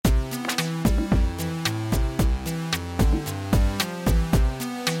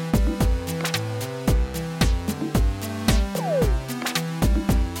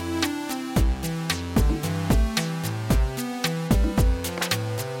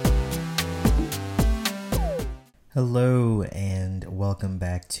Hello and welcome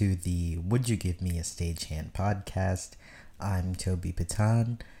back to the Would You Give Me a Stagehand podcast. I'm Toby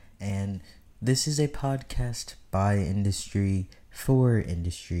Patan, and this is a podcast by industry, for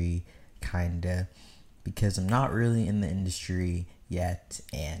industry, kinda, because I'm not really in the industry yet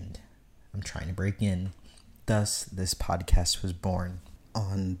and I'm trying to break in. Thus, this podcast was born.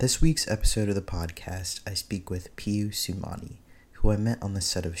 On this week's episode of the podcast, I speak with Piyu Somani, who I met on the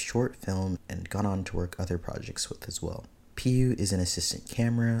set of a short film and gone on to work other projects with as well. Piyu is an assistant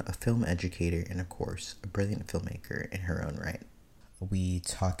camera, a film educator, and of course, a brilliant filmmaker in her own right. We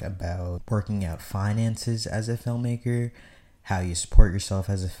talk about working out finances as a filmmaker, how you support yourself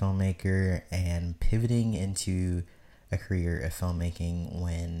as a filmmaker, and pivoting into a career of filmmaking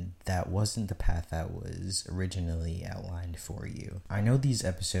when that wasn't the path that was originally outlined for you. I know these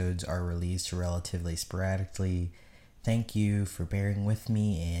episodes are released relatively sporadically. Thank you for bearing with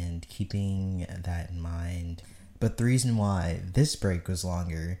me and keeping that in mind. But the reason why this break was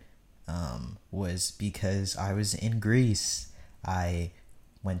longer was because I was in Greece. I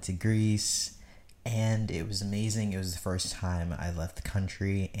went to Greece and it was amazing. It was the first time I left the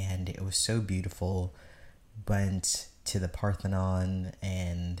country and it was so beautiful. Went to the Parthenon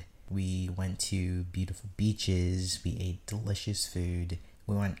and we went to beautiful beaches. We ate delicious food.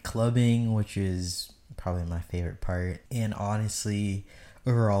 We went clubbing, which is probably my favorite part, and honestly,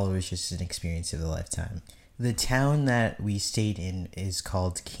 overall it was just an experience of a lifetime. The town that we stayed in is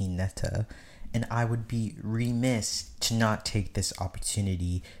called Kineta, and I would be remiss to not take this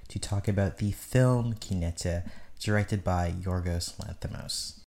opportunity to talk about the film Kineta, directed by Yorgos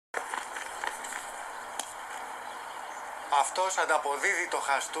Lanthimos. Αυτός ανταποδίδει το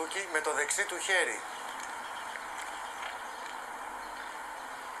χαστούκι με το δεξί του χέρι.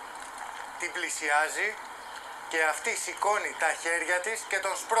 Την πλησιάζει και αυτή σηκώνει τα χέρια της και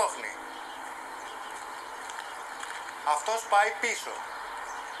τον σπρώχνει. Αυτός πάει πίσω.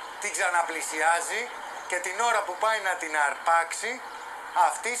 Την ξαναπλησιάζει και την ώρα που πάει να την αρπάξει,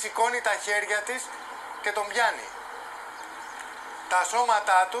 αυτή σηκώνει τα χέρια της και τον πιάνει. Τα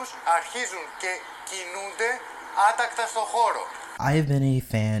σώματά τους αρχίζουν και κινούνται άτακτα στο χώρο. I have been a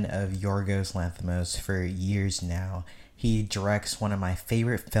fan of Yorgos Lanthimos for years now. He directs one of my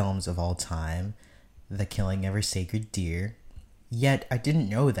favorite films of all time, The Killing of a Sacred Deer. Yet I didn't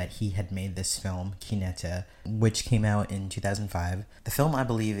know that he had made this film, Kineta, which came out in 2005. The film, I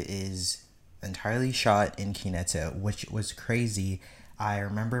believe, is entirely shot in Kineta, which was crazy. I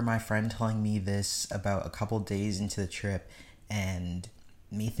remember my friend telling me this about a couple days into the trip and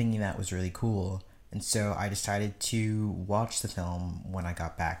me thinking that was really cool. And so I decided to watch the film when I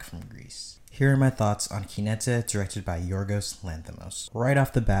got back from Greece. Here are my thoughts on Kineta, directed by Yorgos Lanthimos. Right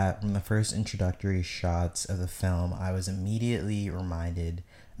off the bat, from the first introductory shots of the film, I was immediately reminded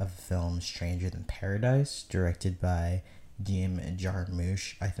of the film Stranger Than Paradise, directed by Jim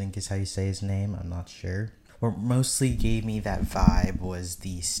Jarmusch, I think is how you say his name, I'm not sure. What mostly gave me that vibe was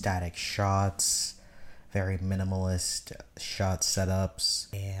the static shots, very minimalist shot setups,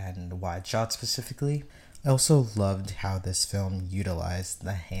 and wide shots specifically. I also loved how this film utilized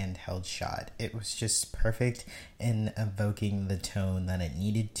the handheld shot. It was just perfect in evoking the tone that it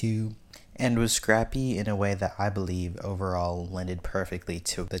needed to, and was scrappy in a way that I believe overall lended perfectly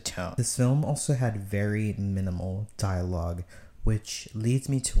to the tone. This film also had very minimal dialogue, which leads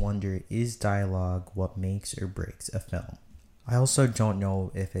me to wonder, is dialogue what makes or breaks a film? I also don't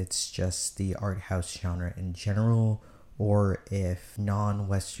know if it's just the art house genre in general, or if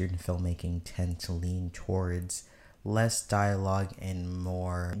non-Western filmmaking tend to lean towards less dialogue and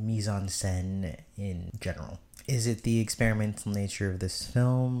more mise-en-scène in general. Is it the experimental nature of this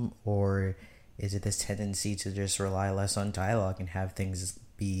film, or is it this tendency to just rely less on dialogue and have things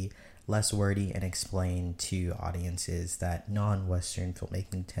be less wordy and explain to audiences that non-Western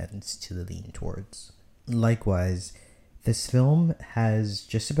filmmaking tends to lean towards? Likewise, this film has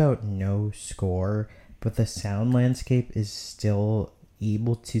just about no score, but the sound landscape is still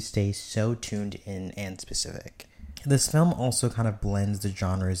able to stay so tuned in and specific. This film also kind of blends the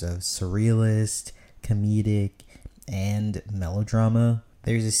genres of surrealist, comedic, and melodrama.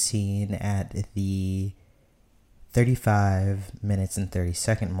 There's a scene at the 35 minutes and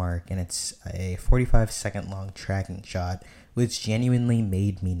 30-second mark, and it's a 45-second long tracking shot, which genuinely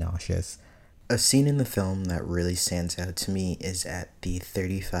made me nauseous. A scene in the film that really stands out to me is at the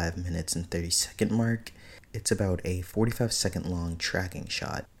 35 minutes and 30-second mark. It's about a 45-second long tracking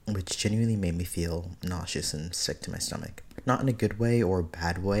shot, which genuinely made me feel nauseous and sick to my stomach. Not in a good way or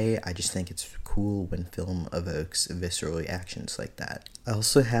bad way, I just think it's cool when film evokes visceral reactions like that. I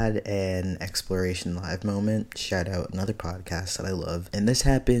also had an Exploration Live moment, shout out another podcast that I love, and this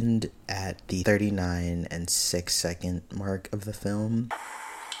happened at the 39 and 6 second mark of the film.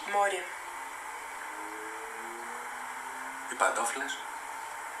 Μόρια. Οι παντόφλες.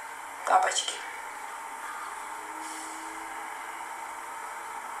 Τάπαχικη.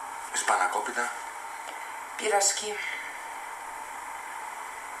 Η σπανακόπιτα. Πυροσκή.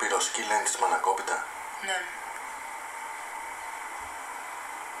 Πυροσκή λένε τη σπανακόπιτα. Ναι.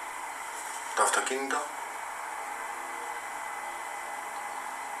 Το αυτοκίνητο.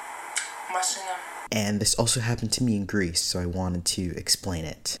 Μασίνα. And this also happened to me in Greece, so I wanted to explain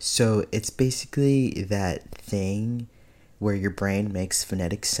it. So it's basically that thing where your brain makes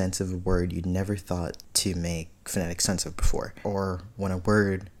phonetic sense of a word you'd never thought to make phonetic sense of before, or when a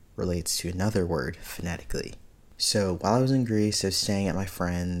word relates to another word phonetically. So while I was in Greece, I was staying at my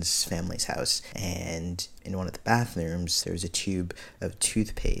friend's family's house, and in one of the bathrooms, there was a tube of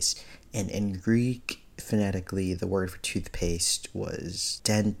toothpaste, and in Greek, phonetically, the word for toothpaste was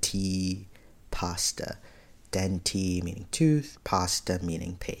denti pasta. Denti meaning tooth, pasta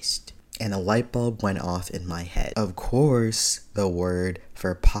meaning paste. And a light bulb went off in my head. Of course, the word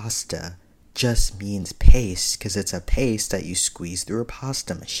for pasta just means paste, because it's a paste that you squeeze through a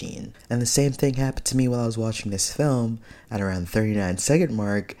pasta machine. And the same thing happened to me while I was watching this film. At around 39 second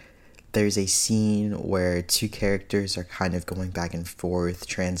mark, there's a scene where two characters are kind of going back and forth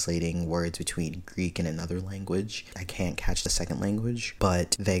translating words between Greek and another language. I can't catch the second language,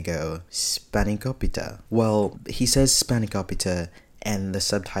 but they go spanakopita. Well, he says spanakopita, and the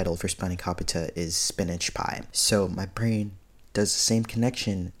subtitle for spanakopita is spinach pie. So my brain does the same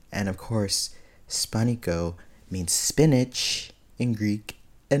connection, and of course, spaniko means spinach in Greek,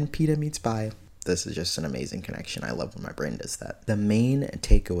 and pita means pie. This is just an amazing connection. I love when my brain does that. The main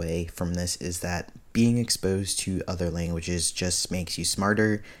takeaway from this is that being exposed to other languages just makes you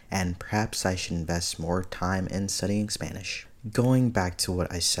smarter, and perhaps I should invest more time in studying Spanish. Going back to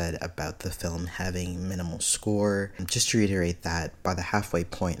what I said about the film having minimal score, just to reiterate that by the halfway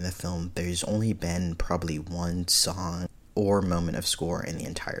point in the film, there's only been probably one song or moment of score in the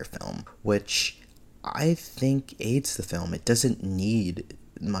entire film, which I think aids the film. It doesn't need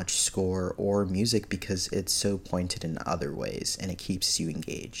much score or music because it's so pointed in other ways, and it keeps you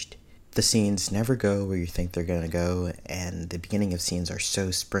engaged. The scenes never go where you think they're gonna go, and the beginning of scenes are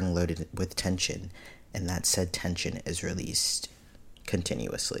so spring-loaded with tension, and that said tension is released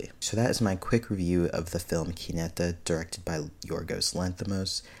continuously. So that is my quick review of the film Kineta, directed by Yorgos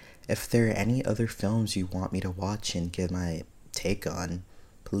Lanthimos. If there are any other films you want me to watch and give my take on,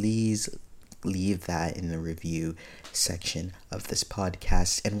 please leave that in the review section of this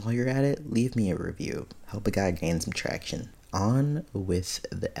podcast. And while you're at it, leave me a review. Help a guy gain some traction. On with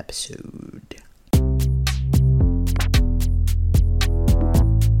the episode.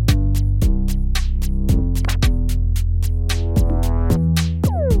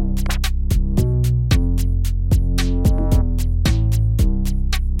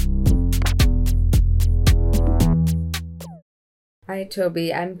 Hi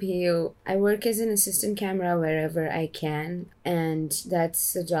Toby, I'm Piyu. I work as an assistant camera wherever I can, and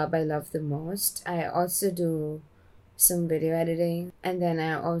that's the job I love the most. I also do some video editing, and then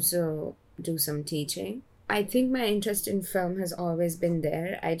I also do some teaching. I think my interest in film has always been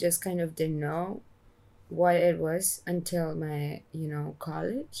there. I just kind of didn't know what it was until my,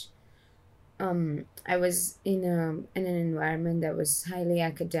 college. I was in an environment that was highly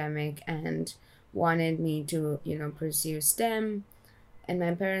academic and wanted me to, pursue STEM. And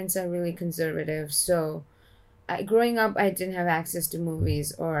my parents are really conservative, so growing up, I didn't have access to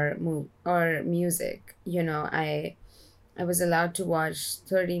movies or music. I was allowed to watch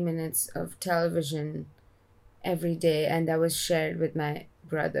 30 minutes of television every day, and that was shared with my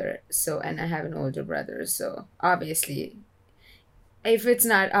brother. So, and I have an older brother, so obviously, if it's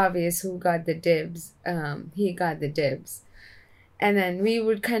not obvious who got the dibs, he got the dibs. And then we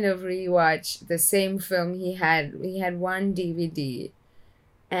would kind of rewatch the same film he had. We had one DVD.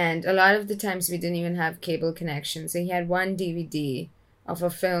 And a lot of the times we didn't even have cable connection. So he had one DVD of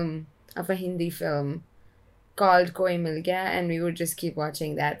a Hindi film called Koi Mil Gaya, and we would just keep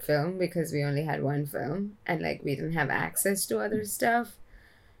watching that film because we only had one film and we didn't have access to other stuff.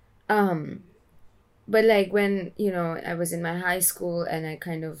 But when, I was in my high school and I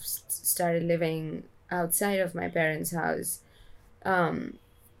kind of started living outside of my parents' house,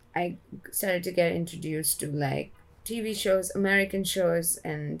 I started to get introduced to TV shows, American shows,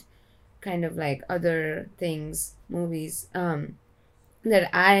 and kind of other things, movies, that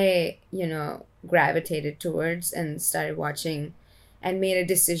I, gravitated towards and started watching and made a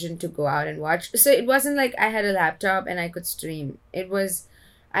decision to go out and watch. So it wasn't like I had a laptop and I could stream. It was,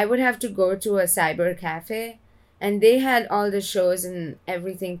 I would have to go to a cyber cafe and they had all the shows and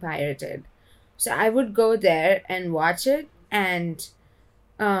everything pirated. So I would go there and watch it, and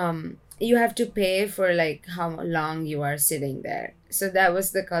you have to pay for like how long you are sitting there. So that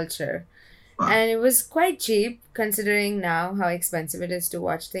was the culture. Wow. And it was quite cheap considering now how expensive it is to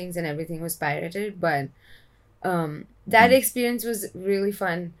watch things, and everything was pirated. But that experience was really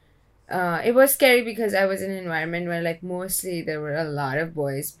fun. It was scary because I was in an environment where like mostly there were a lot of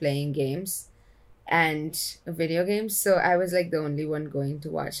boys playing games and video games. So I was like the only one going to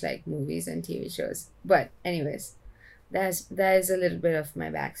watch like movies and TV shows. But anyways, that is a little bit of my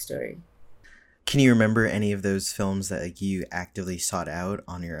backstory. Can you remember any of those films that like you actively sought out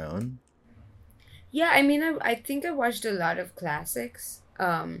on your own? Yeah, I mean, I think I watched a lot of classics.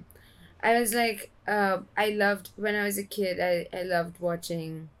 I was like, I loved, when I was a kid, I loved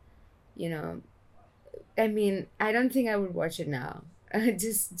watching, you know, I mean, I don't think I would watch it now,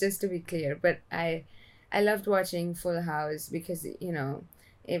 just to be clear, but I loved watching Full House because, you know,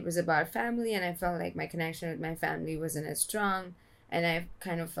 it was about family, and I felt like my connection with my family wasn't as strong, and I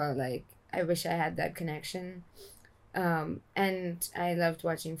kind of felt like I wish I had that connection. And I loved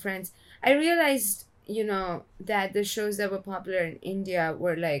watching Friends. I realized, you know, that the shows that were popular in India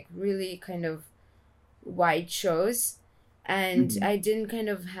were like really kind of white shows. And I didn't kind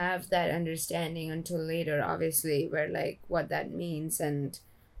of have that understanding until later, obviously, where like what that means and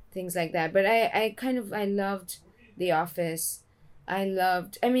things like that. But I loved The Office.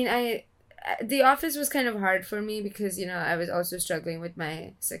 The Office was kind of hard for me because, you know, I was also struggling with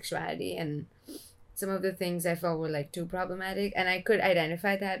my sexuality, and some of the things I felt were like too problematic, and I could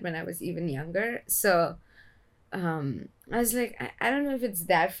identify that when I was even younger. So I was like, I don't know if it's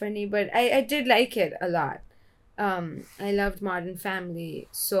that funny, but I did like it a lot. I loved Modern Family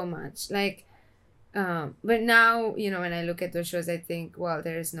so much. Like, but now, you know, when I look at those shows, I think, well,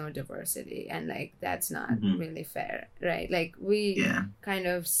 there is no diversity, and like that's not really fair, right? Like we kind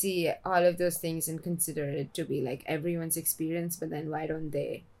of see all of those things and consider it to be like everyone's experience, but then why don't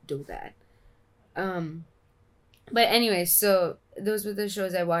they do that? But anyway, so those were the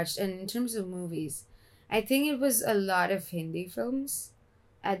shows I watched, and in terms of movies, I think it was a lot of Hindi films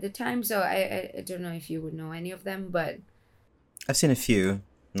at the time. So I don't know if you would know any of them, but I've seen a few,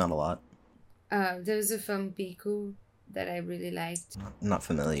 not a lot. there was a film Piyu that I really liked. I'm not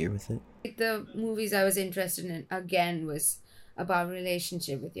familiar with it. The movies I was interested in again was about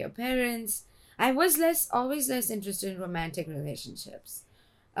relationship with your parents. I was always less interested in romantic relationships.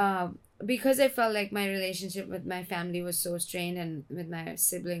 Because I felt like my relationship with my family was so strained and with my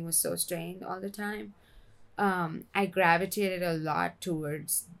sibling was so strained all the time. I gravitated a lot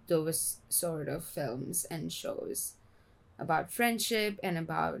towards those sort of films and shows about friendship and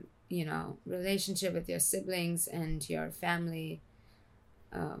about, you know, relationship with your siblings and your family,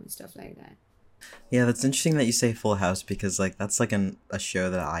 stuff like that. Yeah, that's interesting that you say Full House because like that's like a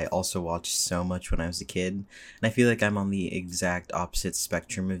show that I also watched so much when I was a kid. And I feel like I'm on the exact opposite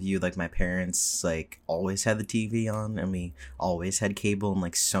spectrum of you. Like my parents like always had the TV on and we always had cable and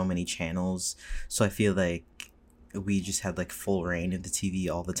like so many channels. So I feel like we just had like full reign of the TV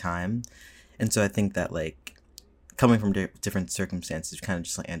all the time. And so I think that like coming from different circumstances kind of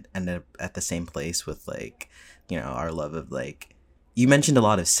just like ended up at the same place with like, you know, our love of like, you mentioned a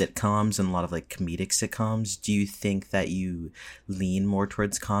lot of sitcoms and a lot of like comedic sitcoms. Do you think that you lean more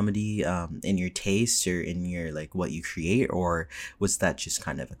towards comedy in your taste or in your like what you create, or was that just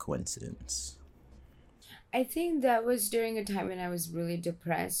kind of a coincidence? I think that was during a time when I was really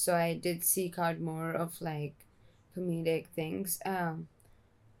depressed, so I did seek out more of like comedic things. And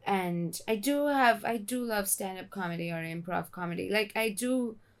I do love stand-up comedy or improv comedy. Like I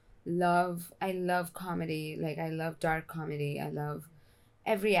love comedy. Like I love dark comedy. I love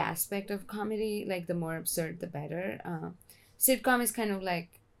every aspect of comedy. Like the more absurd the better. Sitcom is kind of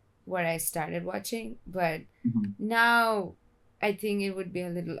like what I started watching, but now I think it would be a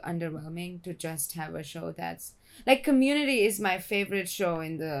little underwhelming to just have a show that's like Community is my favorite show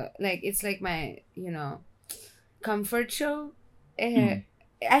in the, like, it's like my, you know, comfort show.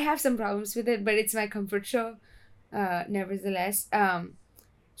 I have some problems with it, but it's my comfort show, nevertheless.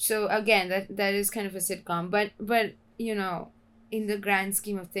 So again, that is kind of a sitcom, but you know, in the grand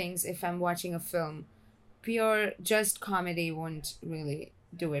scheme of things, if I'm watching a film, pure just comedy won't really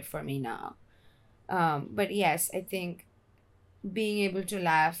do it for me now. But yes, I think being able to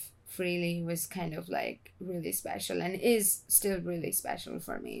laugh freely was kind of like really special and is still really special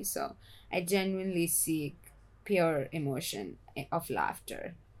for me. So I genuinely seek pure emotion of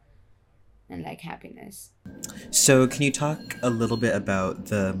laughter. and like happiness. So, can you talk a little bit about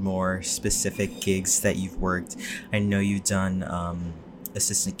the more specific gigs that you've worked? I know you've done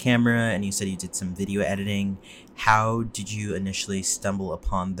assistant camera, and you said you did some video editing. How did you initially stumble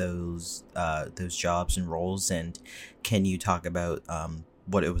upon those jobs and roles? And can you talk about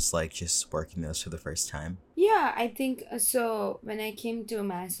what it was like just working those for the first time? Yeah, I think so. When I came to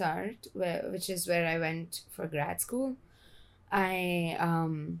Mass Art, which is where I went for grad school, I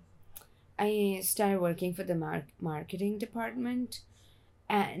I started working for the marketing department,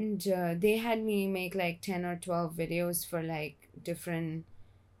 and they had me make like 10 or 12 videos for like different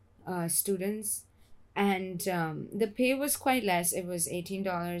students, and the pay was quite less. It was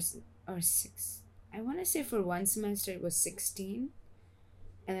 $18 or six. I want to say for one semester it was 16,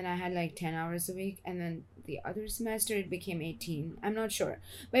 and then I had like 10 hours a week, and then the other semester it became 18. I'm not sure,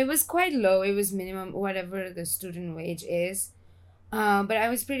 but it was quite low. It was minimum whatever the student wage is. But I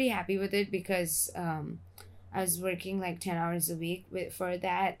was pretty happy with it because I was working like 10 hours a week for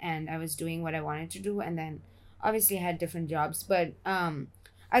that, and I was doing what I wanted to do. And then obviously I had different jobs, but I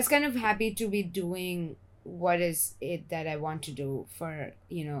was kind of happy to be doing what is it that I want to do for,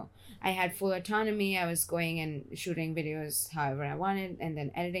 I had full autonomy. I was going and shooting videos however I wanted and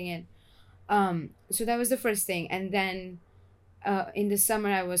then editing it. So that was the first thing. And then in the summer,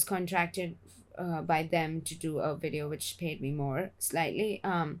 I was contracted by them to do a video which paid me more slightly,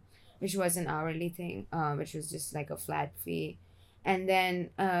 which was an hourly thing, which was just like a flat fee. And then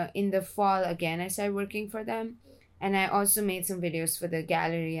in the fall, again, I started working for them. And I also made some videos for the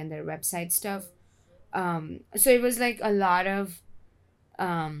gallery and their website stuff. So it was like a lot of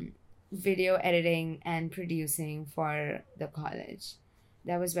video editing and producing for the college.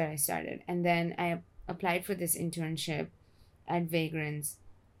 That was where I started. And then I applied for this internship at Vagrants.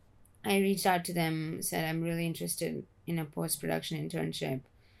 I reached out to them, said I'm really interested in a post production internship.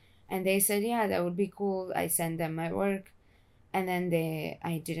 And they said, yeah, that would be cool. I sent them my work. And then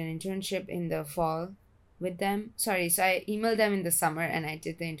I did an internship in the fall with them. Sorry, so I emailed them in the summer and I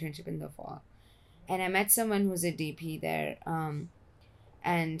did the internship in the fall. And I met someone who's a DP there.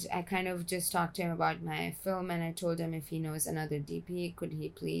 And I kind of just talked to him about my film, and I told him if he knows another DP, could he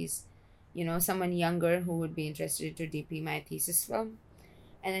please, someone younger who would be interested to DP my thesis film.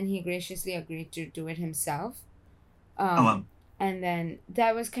 And then he graciously agreed to do it himself. Oh, wow. And then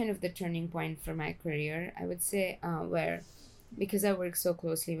that was kind of the turning point for my career, I would say, where because I work so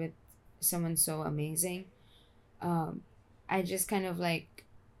closely with someone so amazing, I just kind of like,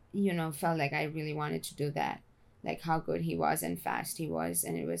 felt like I really wanted to do that, like how good he was and fast he was.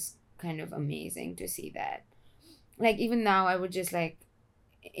 And it was kind of amazing to see that. Like even now, I would just like,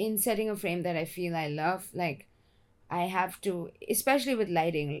 in setting a frame that I feel I love, like I have to, especially with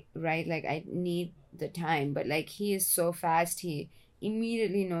lighting, right? Like I need the time, but like he is so fast, he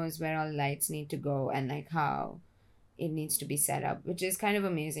immediately knows where all lights need to go and like how it needs to be set up, which is kind of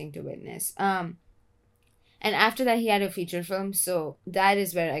amazing to witness. And after that, he had a feature film, so that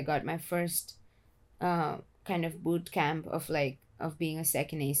is where I got my first kind of boot camp of being a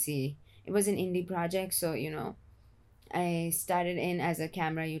second AC. It was an indie project, so I started in as a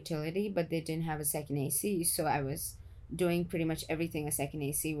camera utility, but they didn't have a second AC, so I was doing pretty much everything a second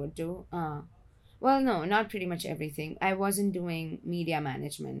AC would do. Well, no, not pretty much everything. I wasn't doing media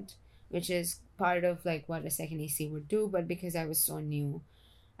management, which is part of like what a second AC would do, but because I was so new,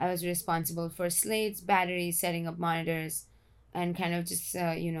 I was responsible for slates, batteries, setting up monitors, and kind of just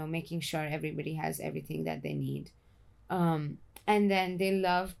making sure everybody has everything that they need. And then they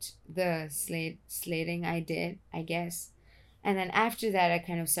loved the slating I did, I guess. And then after that, I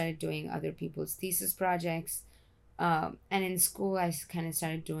kind of started doing other people's thesis projects. And in school, I kind of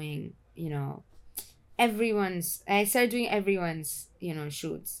started doing, I started doing everyone's,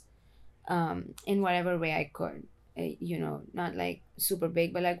 shoots in whatever way I could. Not like super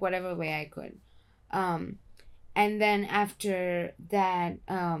big, but like whatever way I could. And then after that,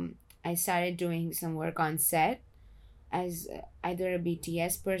 I started doing some work on set as either a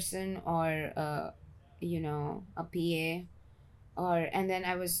BTS person or a PA, and then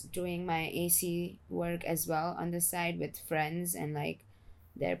I was doing my AC work as well on the side with friends and like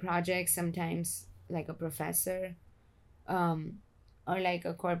their projects, sometimes like a professor, or like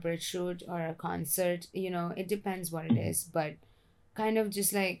a corporate shoot or a concert. It depends what it is, but kind of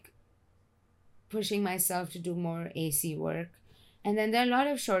just like pushing myself to do more AC work. And then there are a lot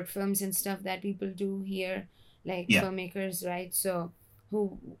of short films and stuff that people do here, like filmmakers, right? So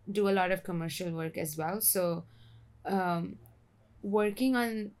who do a lot of commercial work as well. So working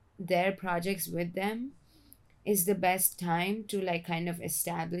on their projects with them is the best time to like kind of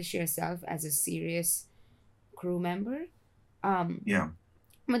establish yourself as a serious crew member. Yeah.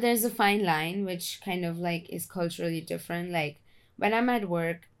 But there's a fine line which kind of like is culturally different. Like when I'm at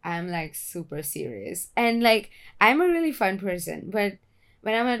work, I'm like super serious. And like I'm a really fun person, but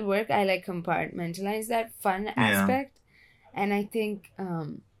when I'm at work, I like compartmentalize that fun Yeah. aspect. And I think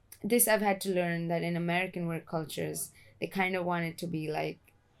this I've had to learn that in American work cultures, they kind of want it to be like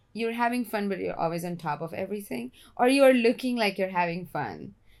you're having fun, but you're always on top of everything, or you're looking like you're having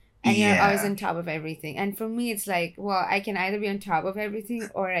fun and you're always Yeah. on top of everything. And for me, it's like, well, I can either be on top of everything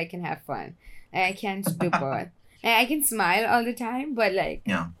or I can have fun. And I can't do both. And I can smile all the time, but like,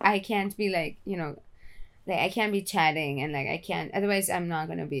 Yeah. I can't be like, like I can't be chatting and like I can't, otherwise I'm not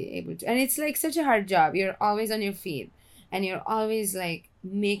gonna be able to. And it's like such a hard job. You're always on your feet and you're always like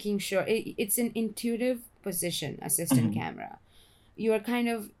making sure it's an intuitive position, assistant Mhm. camera. You're kind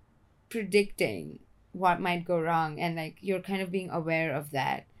of predicting what might go wrong and like you're kind of being aware of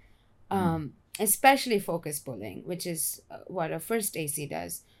that. Especially focus pulling, which is what a first AC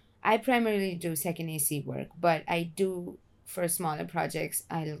does. I primarily do second AC work, but I do for smaller projects.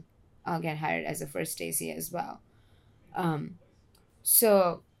 I'll get hired as a first AC as well. Um,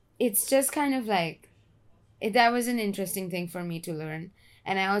 so it's just kind of like that was an interesting thing for me to learn,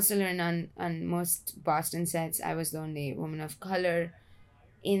 and I also learned on most Boston sets. I was the only woman of color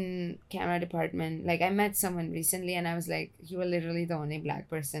in camera department. Like I met someone recently and I was like, you are literally the only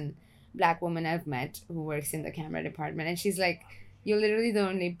black woman I've met who works in the camera department. And she's like, you're literally the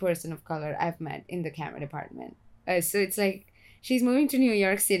only person of color I've met in the camera department. So it's like she's moving to New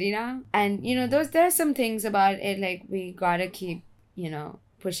York City now, and those there are some things about it like we gotta keep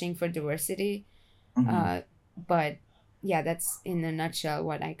pushing for diversity. Mhm. uh but yeah, that's in a nutshell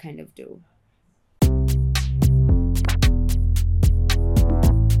what I kind of do.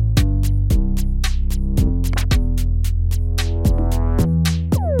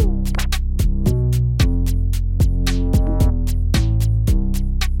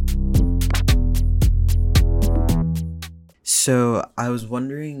 So I was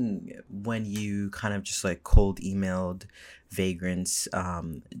wondering when you kind of just like cold emailed vagrants,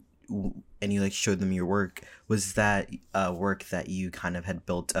 and you like showed them your work, was that work that you kind of had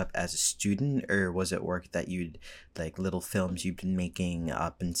built up as a student, or was it work that you'd like little films you've been making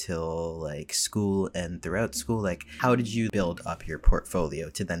up until like school and throughout school? Like, how did you build up your portfolio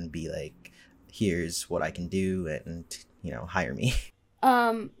to then be like, here's what I can do, and hire me?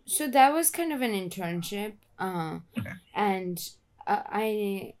 So that was kind of an internship. Okay. And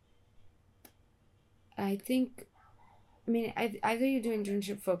I think, I mean, either you do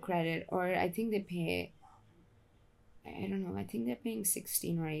internship for credit or I think they pay, I don't know, I think they're paying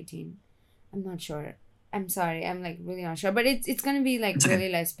 16 or 18. I'm not sure. I'm sorry, I'm like really not sure, but it's gonna be like It's okay.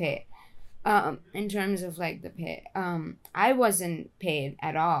 really less pay. In terms of like the pay, I wasn't paid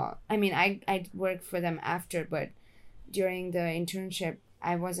at all. I mean, I worked for them after, but during the internship,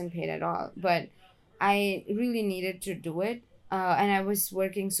 I wasn't paid at all. But I really needed to do it, and I was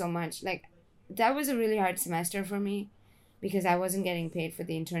working so much. Like that was a really hard semester for me because I wasn't getting paid for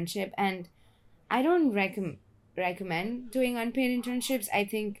the internship, and I don't recommend doing unpaid internships. I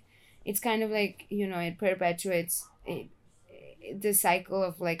think it's kind of like it perpetuates the cycle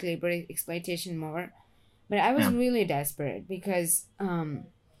of like labor exploitation more. But I was Yeah. really desperate because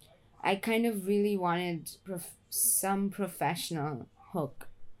I kind of really wanted some professional hook,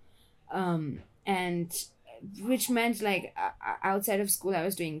 and which meant like outside of school I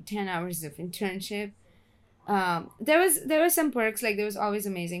was doing 10 hours of internship. There was some perks, like there was always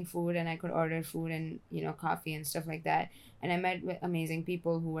amazing food and I could order food and coffee and stuff like that, and I met with amazing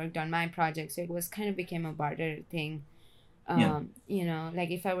people who worked on my project, so it was kind of became a barter thing. Yeah.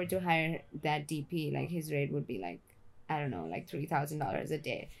 Like if I were to hire that DP, like his rate would be like, I don't know, like $3,000 a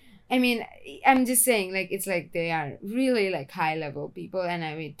day. I mean, I'm just saying, like it's like they are really like high level people,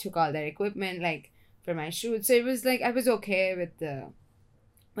 and we took all their equipment like for my shoot, so it was like I was okay with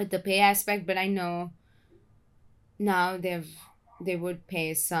the pay aspect, but I know now they would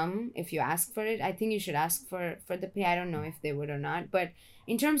pay some if you ask for it. I think you should ask for the pay. I don't know if they would or not, but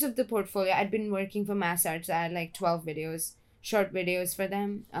in terms of the portfolio, I'd been working for Mass Arts. I had like 12 videos, short videos for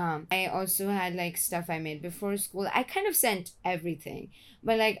them. I also had like stuff I made before school. I kind of sent everything,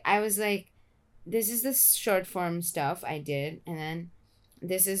 but like I was like, this is the short form stuff I did, and then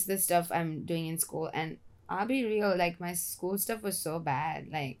this is the stuff I'm doing in school. And I'll be real, like my school stuff was so bad.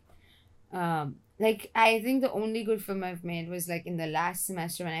 Like I think the only good film I've made was like in the last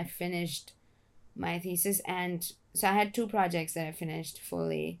semester when I finished my thesis, and so I had two projects that I finished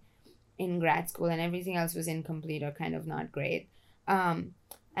fully in grad school, and everything else was incomplete or kind of not great. Um,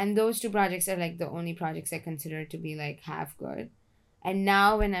 and those two projects are like the only projects I consider to be like half good. And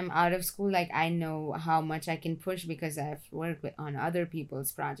now when I'm out of school, like I know how much I can push because I've worked on other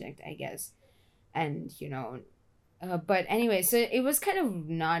people's project, I guess. And but anyway, so it was kind of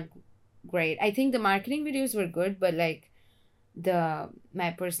not great. I think the marketing videos were good, but like the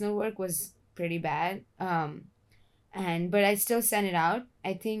my personal work was pretty bad. And but I still sent it out.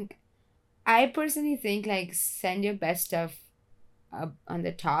 I personally think like send your best stuff up on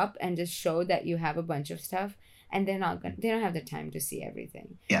the top and just show that you have a bunch of stuff, and they don't have the time to see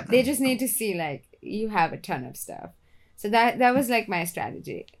everything. Yeah. They just need to see like you have a ton of stuff. So that was like my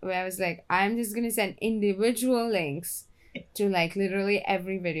strategy, where I was like, I'm just gonna send individual links to like literally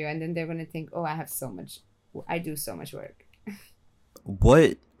every video, and then they're gonna think, oh, I do so much work.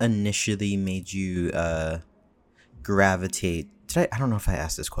 What initially made you gravitate? I don't know if I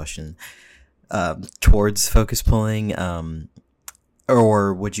asked this question. Towards focus pulling,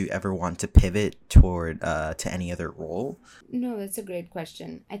 or would you ever want to pivot toward to any other role? No, that's a great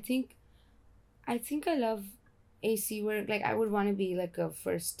question. I think I love AC work. Like I would want to be like a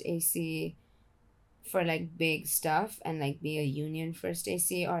first AC for like big stuff, and like be a union first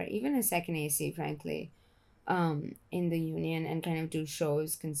AC or even a second AC, frankly, in the union, and kind of do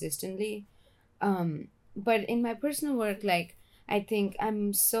shows consistently. But in my personal work, like I think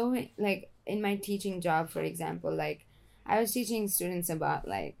I'm so like in my teaching job, for example, like I was teaching students about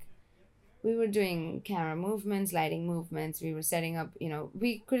like we were doing camera movements, lighting movements. We were setting up,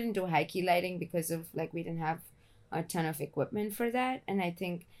 we couldn't do high key lighting because of like we didn't have a ton of equipment for that. And I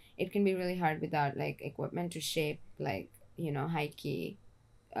think it can be really hard without like equipment to shape like, high key,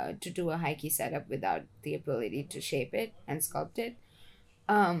 to do a high key setup without the ability to shape it and sculpt it.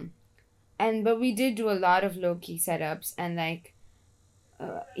 But we did do a lot of low key setups, and like,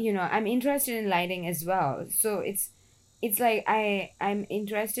 I'm interested in lighting as well. So it's like I'm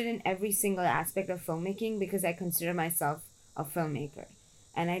interested in every single aspect of filmmaking because I consider myself a filmmaker.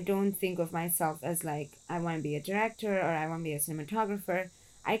 And I don't think of myself as like I want to be a director or I want to be a cinematographer.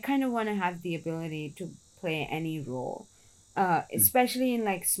 I kind of want to have the ability to play any role, especially in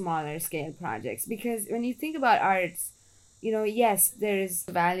like smaller scale projects. Because when you think about arts, yes, there is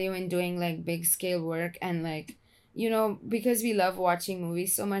value in doing like big scale work, and like, because we love watching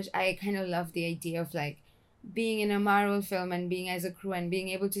movies so much, I kind of love the idea of like being in a Marvel film and being as a crew and being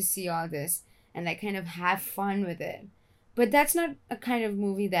able to see all this and like kind of have fun with it. But that's not a kind of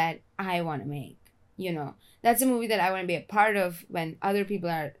movie that I want to make, That's a movie that I want to be a part of when other people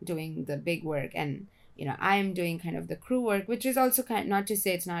are doing the big work, and, I'm doing kind of the crew work, which is also not to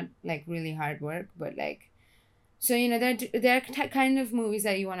say it's not like really hard work, but like, so, there are kind of movies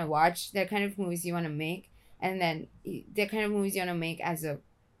that you want to watch. They're kind of movies you want to make. And then they're kind of movies you want to make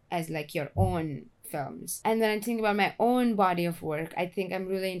as like your own films. And then I think about my own body of work. I think I'm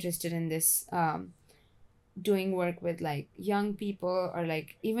really interested in this, doing work with like young people, or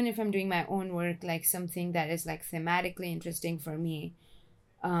like even if I'm doing my own work, like something that is like thematically interesting for me,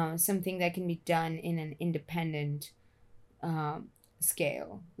 something that can be done in an independent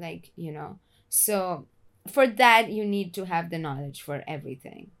scale, like, So for that, you need to have the knowledge for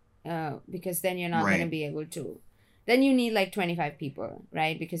everything, because then you're not going to be able to. Then you need like 25 people,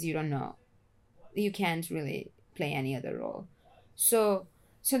 right? Because you don't know. You can't really play any other role. So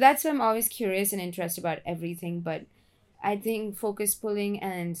that's why I'm always curious and interested about everything. But I think focus pulling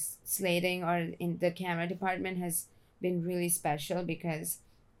and slating, or in the camera department, has been really special because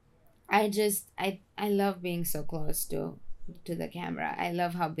I love being so close to the camera. I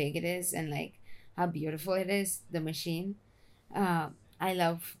love how big it is and like how beautiful it is, the machine. I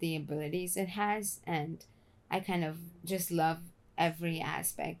love the abilities it has, and I kind of just love every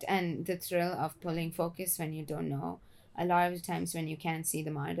aspect and the thrill of pulling focus when you don't know. A lot of times when you can't see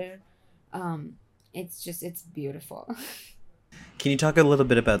the monitor, it's beautiful. Can you talk a little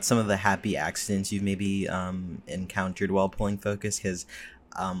bit about some of the happy accidents you've maybe encountered while pulling focus? Because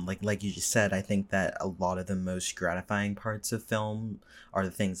like you just said, I think that a lot of the most gratifying parts of film are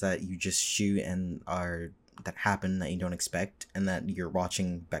the things that you just shoot and that happen that you don't expect, and that you're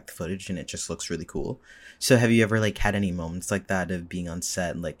watching back the footage and it just looks really cool. So have you ever like had any moments like that of being on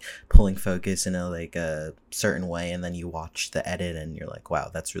set and like pulling focus in a certain way, and then you watch the edit and you're like, wow,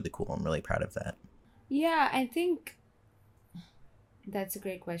 that's really cool, I'm really proud of that? Yeah, I think that's a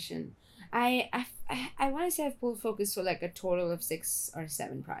great question. I want to say I've pulled focus for like a total of 6 or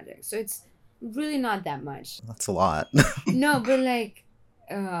 7 projects, so it's really not that much. That's a lot. No, but like,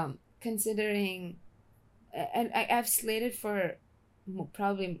 considering, and I've slated for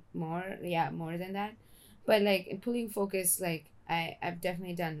probably more than that, but like in pulling focus, like I've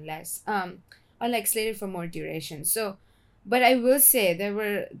definitely done less, or like slated for more duration. So, but I will say there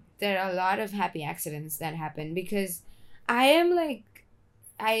are a lot of happy accidents that happen because I am like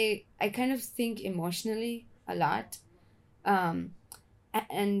I kind of think emotionally a lot. um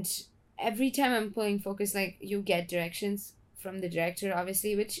and every time I'm pulling focus, like, you get directions from the director,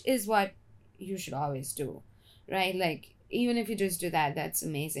 obviously, which is what you should always do, right? Like, even if you just do that, that's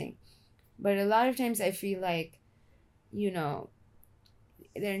amazing. But a lot of times I feel like, you know,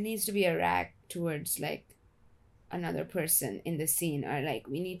 there needs to be a rack towards like another person in the scene, or like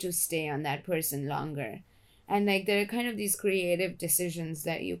we need to stay on that person longer. And like there are kind of these creative decisions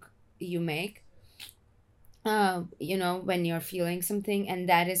that you make, when you're feeling something, and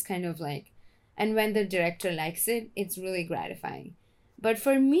that is kind of like, and when the director likes it, it's really gratifying. But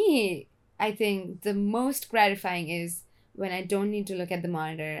for me, I think the most gratifying is when I don't need to look at the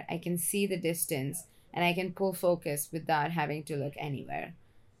monitor, I can see the distance, and I can pull focus without having to look anywhere.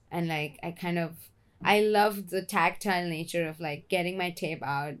 And like I love the tactile nature of like getting my tape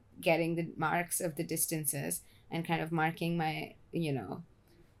out, getting the marks of the distances, and kind of marking my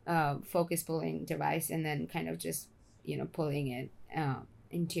focus pulling device, and then kind of just pulling it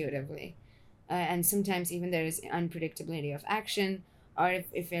intuitively. And sometimes even there is unpredictability of action, or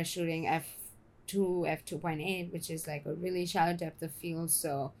if you're shooting f2.8, which is like a really shallow depth of field,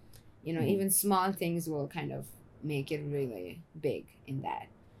 so even small things will kind of make it really big in that.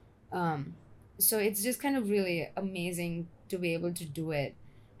 So it's just kind of really amazing to be able to do it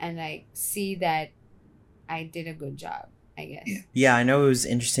and like see that I did a good job, I guess. Yeah, I know it was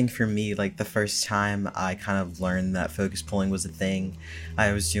interesting for me. Like the first time I kind of learned that focus pulling was a thing,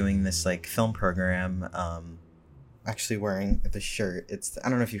 I was doing this like film program. Actually wearing the shirt. I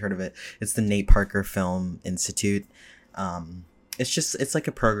don't know if you heard of it. It's the Nate Parker Film Institute. It's like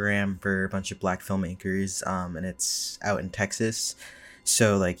a program for a bunch of black filmmakers. And it's out in Texas.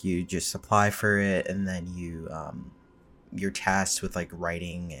 So like you just apply for it, and then you're tasked with like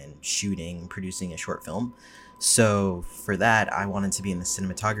writing and shooting, producing a short film. So for that, I wanted to be in the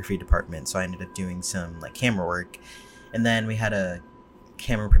cinematography department, so I ended up doing some like camera work. And then we had a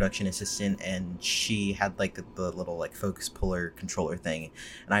camera production assistant, and she had like the little like focus puller controller thing,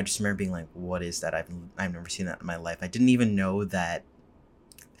 and I just remember being like, what is that? I've never seen that in my life. I didn't even know that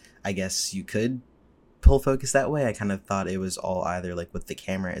I guess you could pull focus that way. I kind of thought it was all either like with the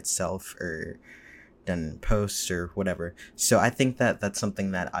camera itself or done in post or whatever. So I think that that's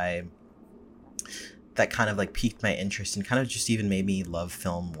something that kind of like piqued my interest and kind of just even made me love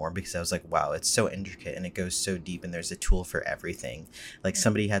film more, because I was like, wow, it's so intricate and it goes so deep, and there's a tool for everything. Like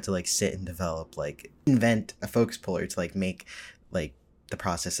somebody had to like sit and develop, like invent a focus puller to like make like the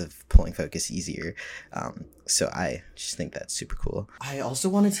process of pulling focus easier. So I just think that's super cool. I also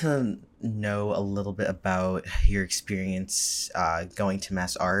wanted to know a little bit about your experience going to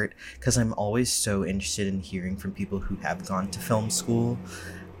mass art, because I'm always so interested in hearing from people who have gone to film school,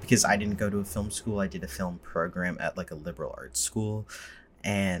 because I didn't go to a film school. I did a film program at like a liberal arts school.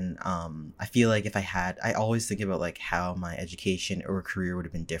 And I feel like I always think about like how my education or career would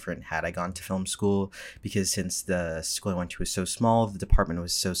have been different had I gone to film school, because since the school I went to was so small, the department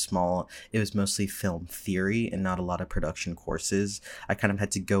was so small, it was mostly film theory and not a lot of production courses. I kind of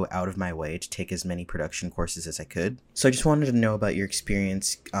had to go out of my way to take as many production courses as I could. So I just wanted to know about your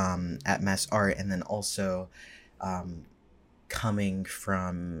experience at Mass Art, and then also coming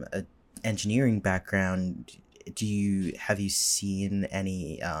from an engineering background, have you seen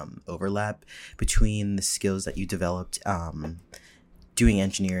any overlap between the skills that you developed doing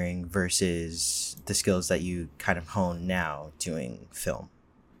engineering versus the skills that you kind of hone now doing film?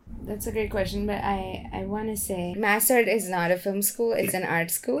 That's a great question, but I want to say Mass Art is not a film school, it's an art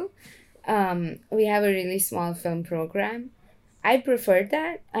school. We have a really small film program. I preferred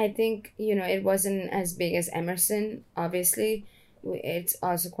that. I think, it wasn't as big as Emerson, obviously. It's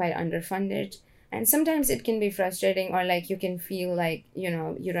also quite underfunded. And sometimes it can be frustrating, or like you can feel like, you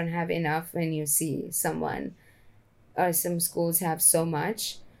don't have enough when you see someone or some schools have so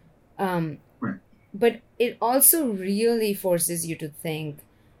much. Right. But it also really forces you to think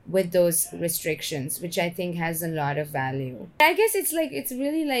with those restrictions, which I think has a lot of value. I guess it's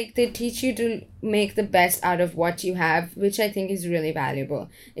really like they teach you to make the best out of what you have, which I think is really valuable,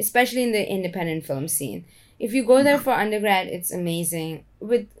 especially in the independent film scene. If you go there for undergrad, it's amazing.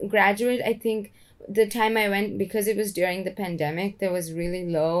 With graduate, I think the time I went, because it was during the pandemic, there was really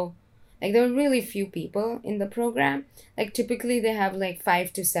low, like there were really few people in the program. Like typically they have like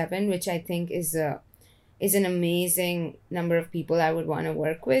 5 to 7, which I think is an amazing number of people I would want to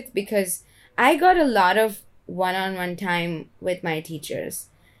work with, because I got a lot of one-on-one time with my teachers,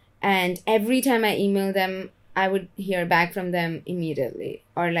 and every time I emailed them, I would hear back from them immediately,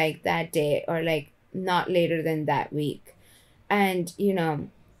 or like that day, or like not later than that week. And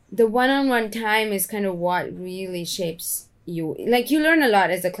the one-on-one time is kind of what really shapes you learn a lot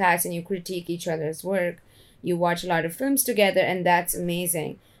as a class, and you critique each other's work. You watch a lot of films together, and that's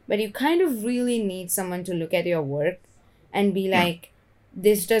amazing. But you kind of really need someone to look at your work and be Yeah. like,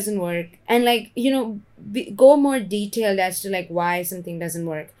 this doesn't work, and go more detailed as to like why something doesn't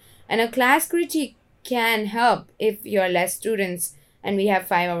work. And a class critique can help if you're less students and we have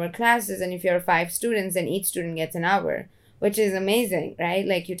 5-hour classes, and if you're 5 students, then each student gets an hour, which is amazing, right?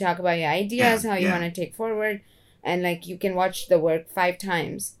 Like, you talk about your ideas, how you want to take forward, and like you can watch the work 5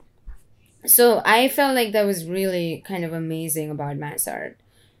 times. So I felt like that was really kind of amazing about mass art,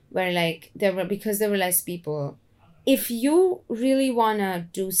 where like because there were less people. If you really want to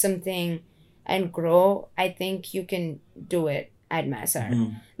do something and grow, I think you can do it at mass art.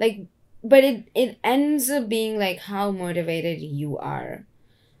 Like, but it ends up being like how motivated you are.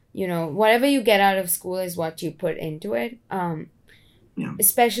 Whatever you get out of school is what you put into it.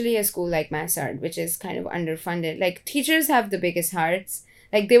 Especially a school like mass art, which is kind of underfunded. Like, teachers have the biggest hearts.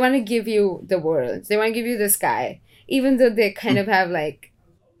 Like, they want to give you the world. They want to give you the sky, even though they kind of have like,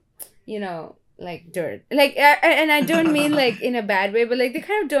 like dirt. Like, and I don't mean like in a bad way, but like they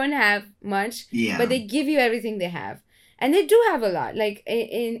kind of don't have much. Yeah. But they give you everything they have, and they do have a lot. Like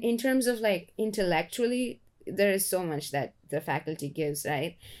in terms of like intellectually, there is so much that the faculty gives,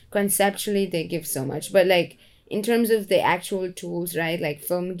 right? Conceptually, they give so much, but like in terms of the actual tools, right? Like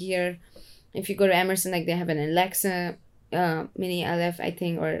film gear. If you go to Emerson, like they have an Alexa mini LF, I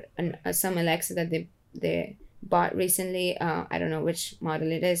think, or some Alexa that they bought recently. I don't know which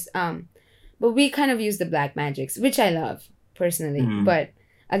model it is. But we kind of use the Black Magics, which I love personally. But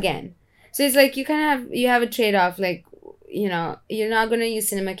again, so it's like you have a trade-off. Like, you're not gonna use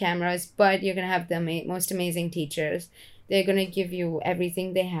cinema cameras, but you're gonna have the most amazing teachers. They're gonna give you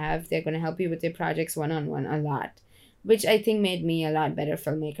everything they have. They're gonna help you with your projects one-on-one a lot, which I think made me a lot better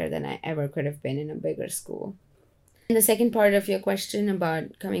filmmaker than I ever could have been in a bigger school. And the second part of your question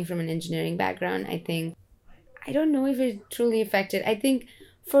about coming from an engineering background, I don't know if it truly affected. I think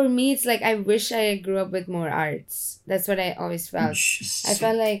for me, it's like I wish I grew up with more arts. That's what I always felt. I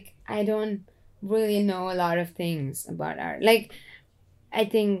felt like I don't really know a lot of things about art. Like, I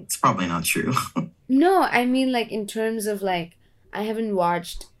think... It's probably not true. No, I mean, like, in terms of, like, I haven't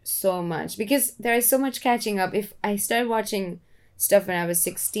watched so much. Because there is so much catching up. If I started watching stuff when I was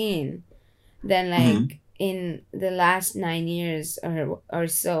 16, then, like, in the last 9 years or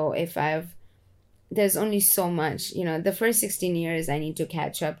so, there's only so much, the first 16 years I need to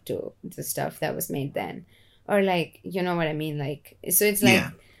catch up to the stuff that was made then, or like, you know what I mean? Like, so it's like,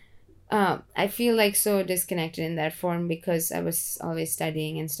 I feel like so disconnected in that form because I was always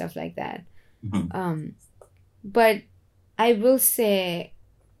studying and stuff like that. But I will say,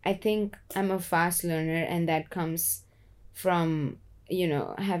 I think I'm a fast learner, and that comes from,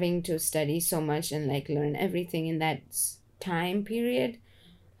 having to study so much and like learn everything in that time period.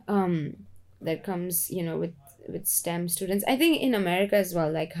 That comes, with STEM students. I think in America as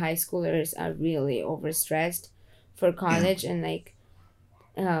well, like high schoolers are really overstressed for college, and like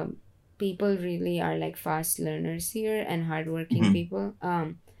people really are like fast learners here and hardworking people,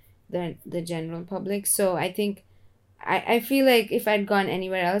 the general public. So I think I feel like if I'd gone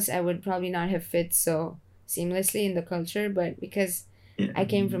anywhere else, I would probably not have fit so seamlessly in the culture, but because I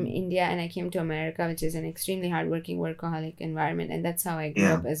came from India and I came to America, which is an extremely hardworking workaholic environment, and that's how I grew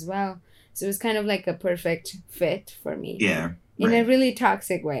up as well. So it was kind of like a perfect fit for me. Yeah. In a really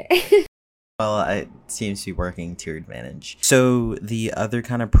toxic way. Well, it seems to be working to your advantage. So the other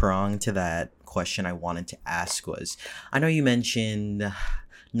kind of prong to that question I wanted to ask was, I know you mentioned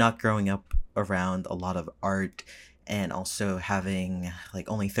not growing up around a lot of art and also having like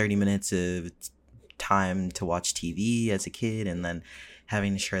only 30 minutes of time to watch TV as a kid, and then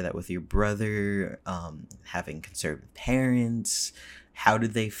having to share that with your brother, having conservative parents. How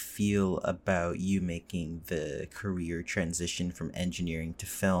did they feel about you making the career transition from engineering to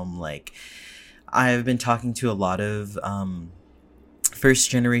film? Like, I've been talking to a lot of first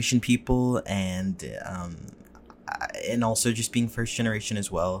generation people, and also just being first generation as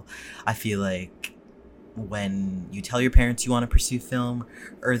well. I feel like when you tell your parents you want to pursue film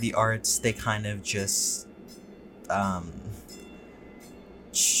or the arts, they kind of just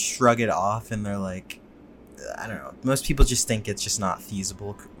shrug it off, and they're like, I don't know. Most people just think it's just not a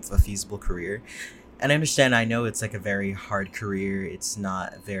feasible career. And I understand, I know it's like a very hard career. It's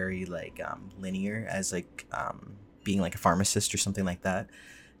not very like linear as like being like a pharmacist or something like that.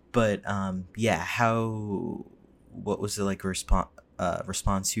 But what was the like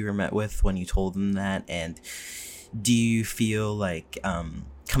response you were met with when you told them that? And do you feel like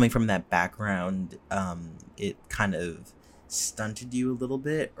coming from that background, it kind of stunted you a little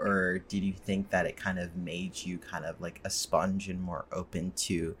bit, or did you think that it kind of made you kind of like a sponge and more open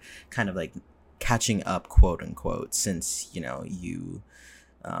to kind of like catching up, quote unquote, since you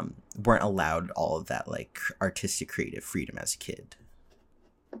weren't allowed all of that like artistic creative freedom as a kid?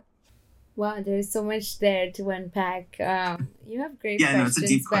 Wow, there's so much there to unpack. You have great Yeah, no, it's a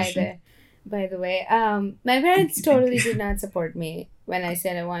deep questions, question. by the way. My parents totally did not support me when I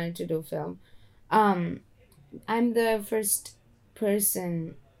said I wanted to do film. Um, I'm the first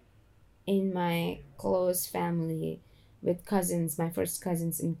person in my close family, with cousins, my first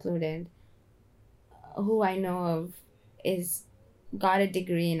cousins included, who I know of is got a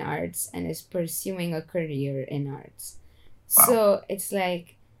degree in arts and is pursuing a career in arts. Wow. So it's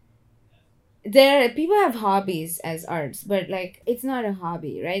like there people have hobbies as arts, but like it's not a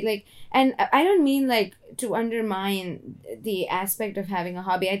hobby, right? Like, and I don't mean like to undermine the aspect of having a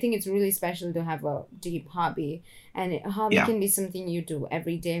hobby. I think it's really special to have a deep hobby, and a hobby Yeah. can be something you do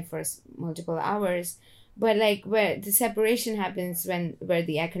every day for multiple hours. But like where the separation happens when where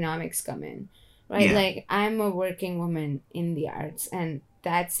the economics come in, right? Yeah. Like I'm a working woman in the arts, and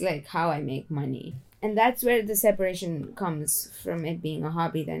that's like how I make money, and that's where the separation comes from it being a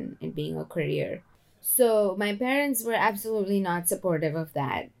hobby than it being a career. So my parents were absolutely not supportive of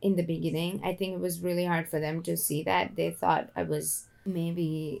that in the beginning. I think it was really hard for them to see that. They thought I was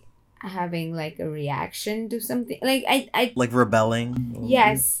maybe having like a reaction to something. Like I Like rebelling a little bit?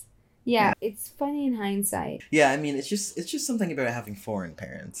 yes. Yeah, it's funny in hindsight. Yeah, I mean, it's just something about having foreign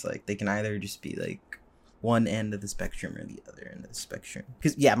parents. Like, they can either just be like one end of the spectrum or the other end of the spectrum.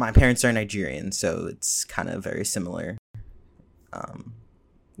 Because yeah, my parents are Nigerian, so it's kind of very similar.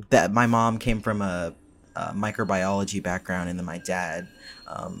 That my mom came from a microbiology background, and then my dad,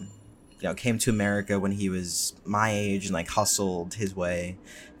 came to America when he was my age and like hustled his way,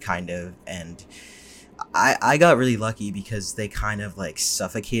 kind of, and. I got really lucky because they kind of like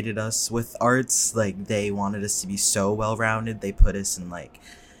suffocated us with arts. Like, they wanted us to be so well rounded. They put us in like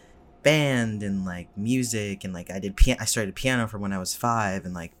band and like music, and like I started piano from when I was 5,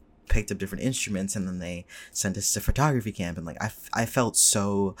 and like picked up different instruments, and then they sent us to photography camp, and like I felt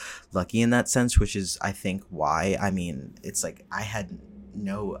so lucky in that sense, which is I think why, I mean, it's like I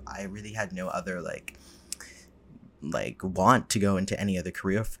really had no other like want to go into any other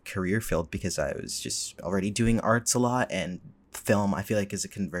career field, because I was just already doing arts a lot, and film I feel like is a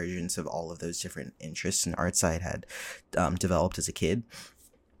convergence of all of those different interests and arts I had developed as a kid.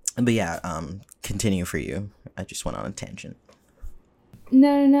 But yeah, continue for you. I just went on a tangent.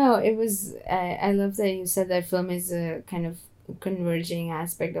 No. It was. I love that you said that film is a kind of converging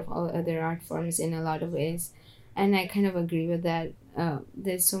aspect of all other art forms in a lot of ways, and I kind of agree with that.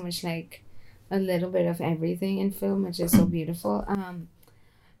 There's so much like a little bit of everything in film, which is so beautiful.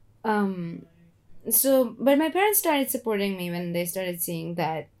 Um. So, but my parents started supporting me when they started seeing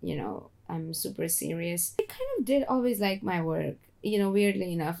that I'm super serious. They kind of did always like my work.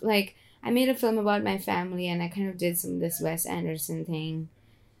 Weirdly enough, like I made a film about my family, and I kind of did some of this Wes Anderson thing,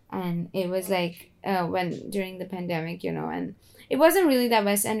 and it was like when during the pandemic, and it wasn't really that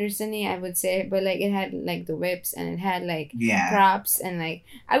Wes Anderson-y, I would say, but like it had like the whips, and it had like Yeah. props, and like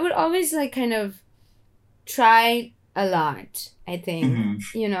I would always like kind of try a lot. I think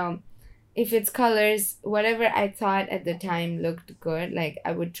if it's colors, whatever I thought at the time looked good, like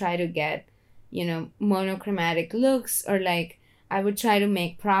I would try to get monochromatic looks, or like I would try to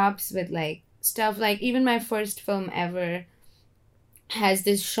make props with like stuff. Like even my first film ever has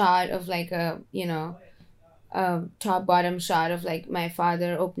this shot of like a top bottom shot of like my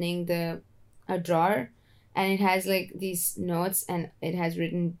father opening a drawer, and it has like these notes, and it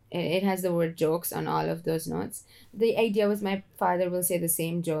has the word jokes on all of those notes. The idea was my father will say the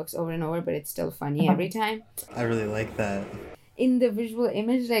same jokes over and over, but it's still funny every time. I really like that. In the visual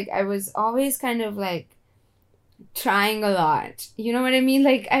image, like I was always kind of like trying a lot, you know what I mean?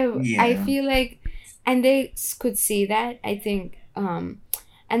 Like I Yeah. feel like, and they could see that, I think,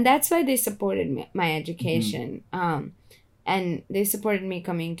 and that's why they supported my education, and they supported me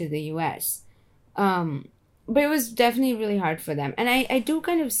coming to the US, but it was definitely really hard for them, and I do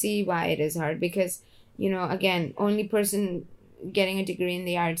kind of see why it is hard, because again, only person getting a degree in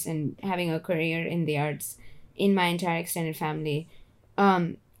the arts and having a career in the arts in my entire extended family,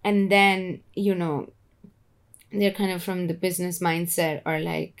 and then they're kind of from the business mindset or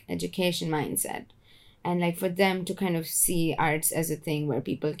like education mindset, and like for them to kind of see arts as a thing where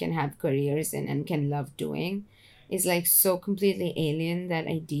people can have careers in and can love doing is like so completely alien, that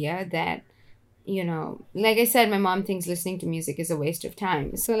idea that like I said, my mom thinks listening to music is a waste of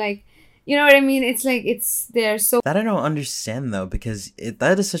time. So like, you know what I mean? It's like they're so That I don't understand though, because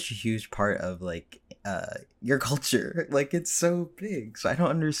that is such a huge part of like your culture. Like, it's so big, so I don't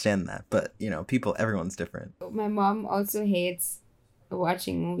understand that. But everyone's different. My mom also hates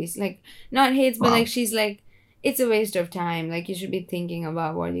watching movies. Like, not hates, but Wow. like she's like, it's a waste of time. Like, you should be thinking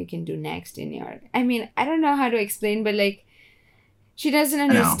about what you can do next in your. I mean, I don't know how to explain, but like, she doesn't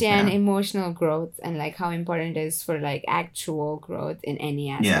understand emotional growth and like how important it is for like actual growth in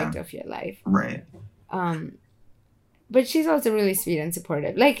any aspect of your life. Right. But she's also really sweet and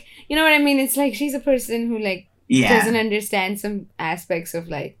supportive. Like, you know what I mean? It's like she's a person who like doesn't understand some aspects of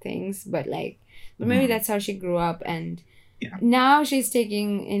like things, but maybe that's how she grew up. And now she's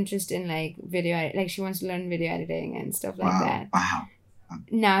taking interest in like like she wants to learn video editing and stuff like that. Wow.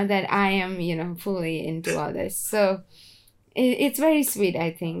 Now that I am, fully into all this. So it's very sweet,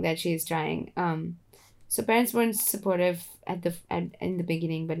 I think, that she's trying. So parents weren't supportive in the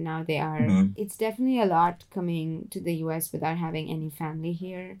beginning, but now they are. Mm-hmm. It's definitely a lot coming to the US without having any family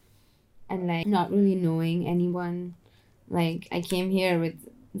here and like not really knowing anyone. Like, I came here with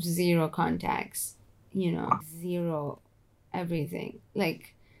 0 contacts, zero everything.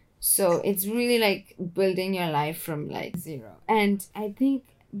 Like, so it's really like building your life from like 0. And I think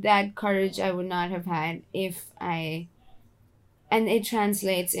that courage I would not have had and it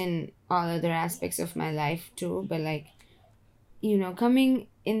translates in all other aspects of my life too. But like, coming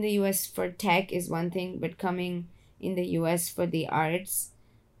in the US for tech is one thing, but coming in the US for the arts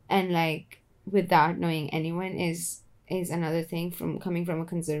and like without knowing anyone is another thing, from coming from a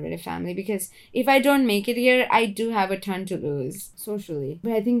conservative family. Because if I don't make it here, I do have a ton to lose socially.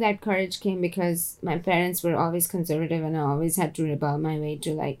 But I think that courage came because my parents were always conservative and I always had to rebel my way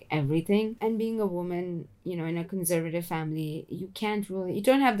to like everything. And being a woman, in a conservative family, you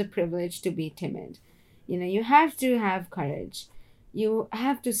don't have the privilege to be timid. You have to have courage. You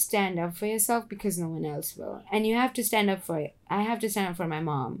have to stand up for yourself because no one else will. And I have to stand up for my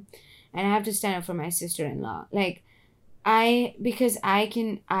mom. And I have to stand up for my sister-in-law. Like, because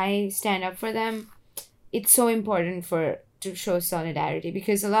I stand up for them. It's so important to show solidarity,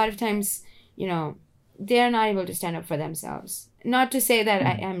 because a lot of times, they're not able to stand up for themselves. Not to say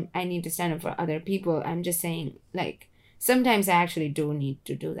that I need to stand up for other people. I'm just saying, like, sometimes I actually do need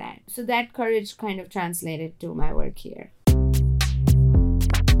to do that. So that courage kind of translated to my work here.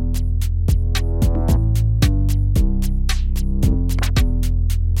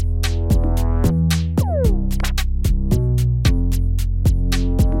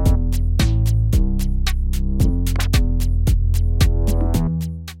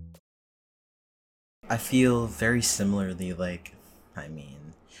 I feel very similarly.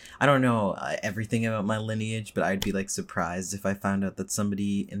 I don't know everything about my lineage, but I'd be like surprised if I found out that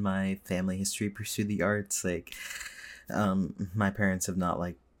somebody in my family history pursued the arts. Like, my parents have not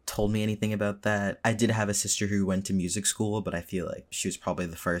like told me anything about that. I did have a sister who went to music school, but I feel like she was probably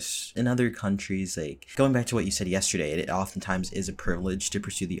the first. In other countries, like, going back to what you said yesterday, it oftentimes is a privilege to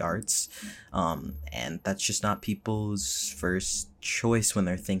pursue the arts, and that's just not people's first choice when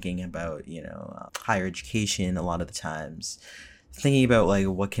they're thinking about higher education. A lot of the times thinking about like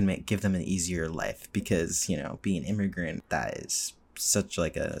what can give them an easier life, because being an immigrant, that is such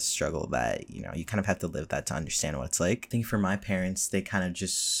like a struggle that you kind of have to live that to understand what it's like. I think for my parents, they kind of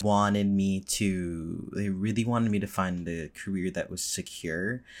just they really wanted me to find a career that was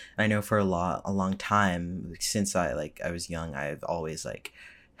secure. And I know for a long time, since I was young, I've always like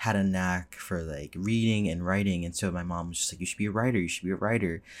had a knack for like reading and writing, and so my mom was just like, you should be a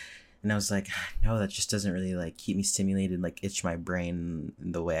writer. And I was like, no, that just doesn't really like keep me stimulated, like itch my brain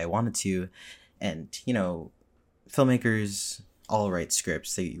the way I wanted to. And filmmakers all write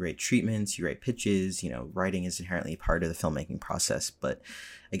scripts, they write treatments, you write pitches. Writing is inherently part of the filmmaking process. But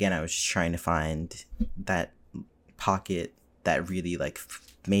again, I was just trying to find that pocket that really like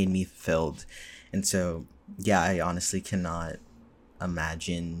made me fulfilled. And so yeah, I honestly cannot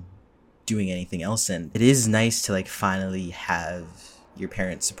imagine doing anything else. And it is nice to like finally have your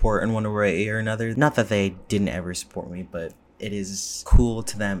parents' support in one way or another. Not that they didn't ever support me, but it is cool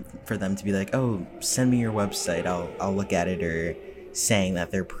for them to be like, oh, send me your website, I'll look at it, or saying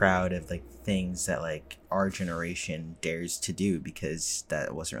that they're proud of like things that like our generation dares to do, because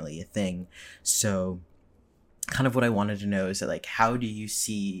that wasn't really a thing. So kind of what I wanted to know is that like, how do you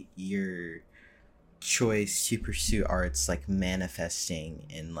see your choice to pursue arts like manifesting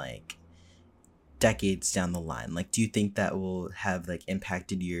in like decades down the line? Like, do you think that will have like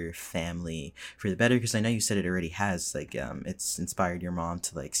impacted your family for the better? Because I know you said it already has, like, it's inspired your mom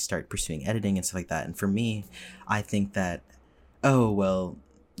to like start pursuing editing and stuff like that. And for me, I think that, oh well,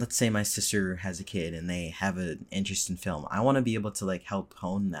 let's say my sister has a kid and they have an interest in film, I want to be able to like help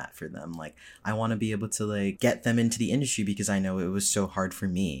hone that for them. Like, I want to be able to like get them into the industry, because I know it was so hard for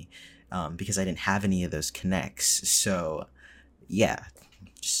me. because I didn't have any of those connects. So yeah,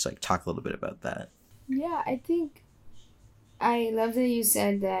 just like talk a little bit about that. Yeah, I think I love that you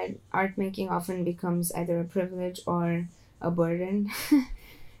said that art making often becomes either a privilege or a burden.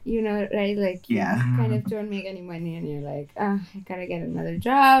 Right? Like you kind of don't make any money and you're like, oh, I gotta get another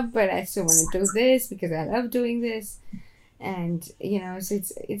job, but I still want to do this because I love doing this. And so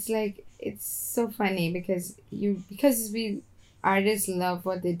it's like it's so funny because we artists love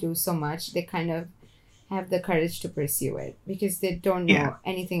what they do so much, they kind of have the courage to pursue it because they don't know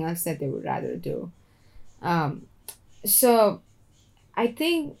anything else that they would rather do. So I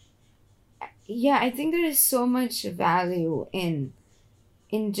think there is so much value in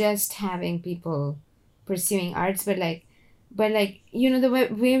just having people pursuing arts, but the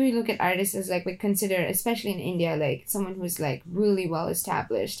way we look at artists is like we consider, especially in India, like someone who's like really well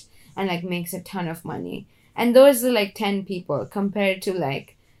established and like makes a ton of money, and those are like 10 people compared to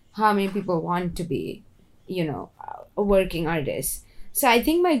like how many people want to be a working artist. So I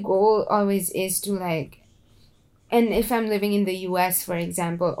think my goal always is to like, and if I'm living in the US, for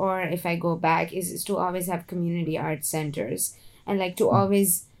example, or if I go back, is to always have community art centers and like to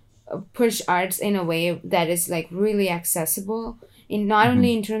always push arts in a way that is like really accessible in not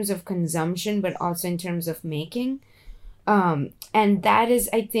only in terms of consumption but also in terms of making. And that is,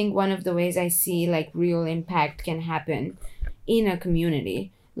 I think, one of the ways I see like real impact can happen in a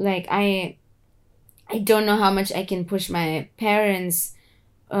community. Like I don't know how much I can push my parents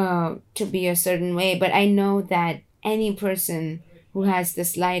to be a certain way, but I know that any person who has the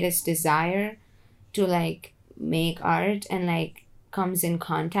slightest desire to like make art and like comes in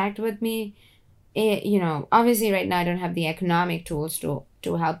contact with me, obviously right now I don't have the economic tools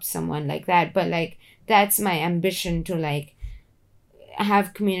to help someone like that, but like that's my ambition, to like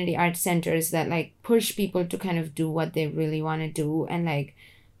have community art centers that like push people to kind of do what they really want to do and like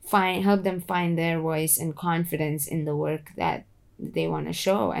help them find their voice and confidence in the work that they want to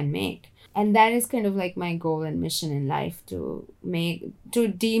show and make. And that is kind of like my goal and mission in life, to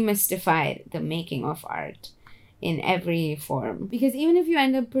demystify the making of art in every form. Because even if you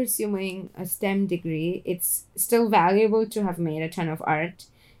end up pursuing a STEM degree, it's still valuable to have made a ton of art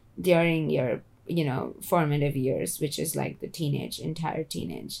during your formative years, which is like the entire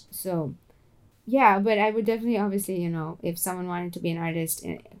teenage. So yeah, but I would definitely, obviously, if someone wanted to be an artist,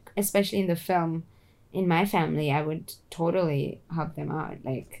 especially in the film, in my family, I would totally help them out.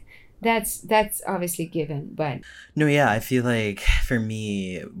 Like that's obviously given, but no, yeah, I feel like for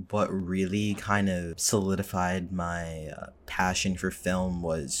me, what really kind of solidified my passion for film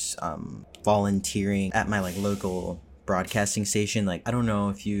was volunteering at my like local broadcasting station. Like I don't know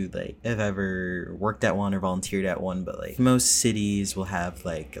if you like have ever worked at one or volunteered at one, but like most cities will have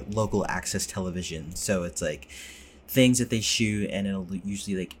like local access television, so it's like things that they shoot and it'll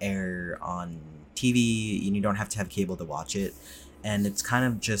usually like air on TV and you don't have to have cable to watch it, and it's kind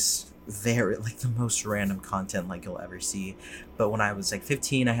of just very like the most random content like you'll ever see. But when I was like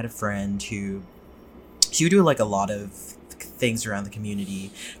 15, I had a friend who she would do like a lot of things around the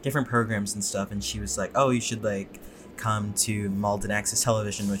community, different programs and stuff, and she was like, oh, you should like come to Malden Access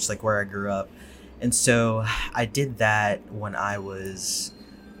Television, which is like where I grew up. And so I did that when I want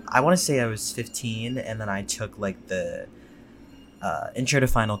to say I was 15, and then I took like the intro to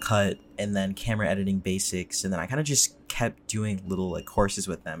Final Cut and then camera editing basics, and then I kind of just kept doing little like courses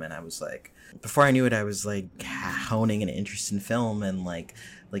with them, and I was like, before I knew it, I was like honing an interest in film. And like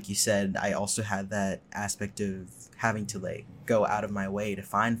you said, I also had that aspect of having to like go out of my way to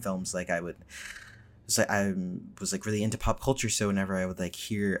find films. Like I was like really into pop culture, so whenever I would like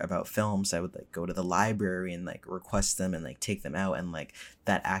hear about films, I would like go to the library and like request them and like take them out, and like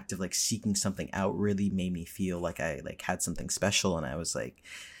that act of like seeking something out really made me feel like I like had something special. And I was like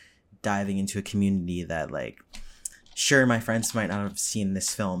diving into a community that like, sure, my friends might not have seen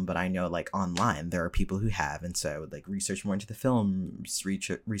this film, but I know like online there are people who have. And so I would like research more into the film,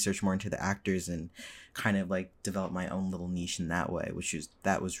 research more into the actors, and kind of like develop my own little niche in that way,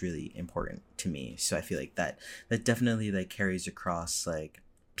 that was really important to me. So I feel like that definitely like carries across like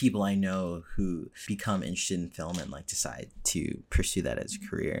people I know who become interested in film and like decide to pursue that as a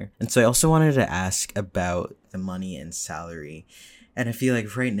career. And so I also wanted to ask about the money and salary. And I feel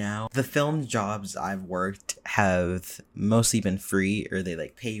like right now, the film jobs I've worked have mostly been free, or they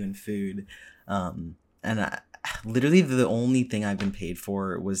like pay you in food. And literally the only thing I've been paid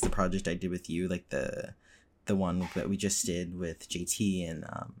for was the project I did with you, like the one that we just did with JT and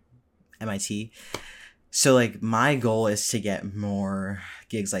MIT. So like my goal is to get more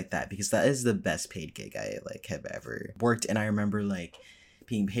gigs like that, because that is the best paid gig I like have ever worked. And I remember like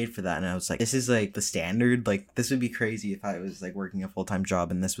being paid for that, and I was like, this is like the standard. Like, this would be crazy if I was like working a full-time job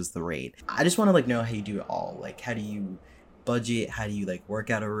and this was the rate. I just want to like know how you do it all. Like, how do you budget? How do you like work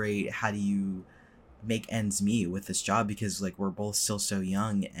out a rate? How do you make ends meet with this job? Because like we're both still so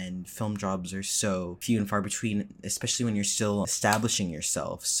young and film jobs are so few and far between, especially when you're still establishing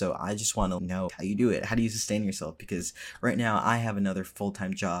yourself. So I just want to know how you do it. How do you sustain yourself? Because right now I have another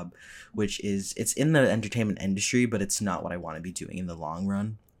full-time job, which is, it's in the entertainment industry, but it's not what I want to be doing in the long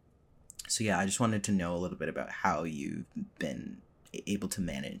run. So yeah, I just wanted to know a little bit about how you've been able to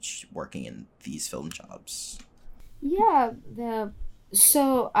manage working in these film jobs. Yeah,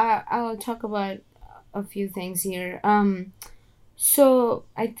 so I'll talk about a few things here. So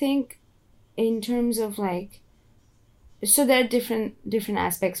I think in terms of like, so there are different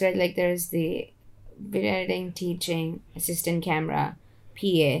aspects, right? Like there's the video editing, teaching, assistant camera,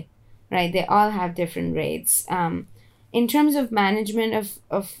 PA, right? They all have different rates. In terms of management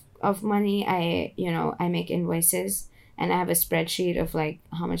of money, I make invoices and I have a spreadsheet of like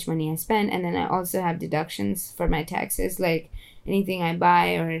how much money I spend, and then I also have deductions for my taxes, like anything I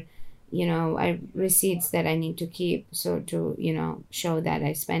buy or I receipts that I need to keep, so to show that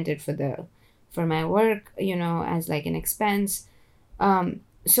I spent it for my work, as like an expense.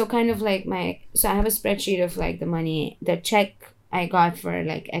 So kind of like so I have a spreadsheet of like the money, the check I got for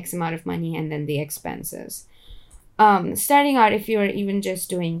like X amount of money, and then the expenses. Starting out, if you're even just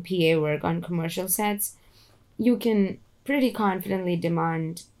doing PA work on commercial sets, you can pretty confidently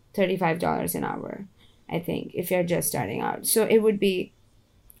demand $35 an hour, I think, if you're just starting out. So it would be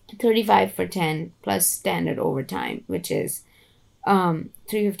 35 for 10 plus standard overtime, which is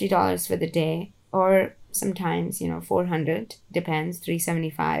 $350 for the day, or sometimes $400, depends,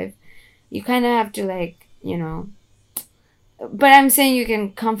 $375. You kind of have to like but I'm saying you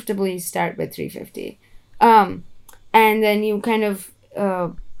can comfortably start with $350, and then you kind of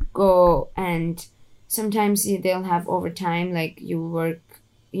go, and sometimes they'll have overtime, like you work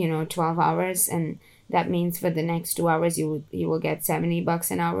 12 hours, and that means for the next 2 hours you will get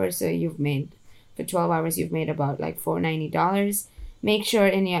 $70 an hour. So you've made, for 12 hours you've made about like $490. Make sure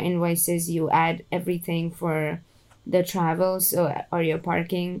in your invoices you add everything for the travel, or your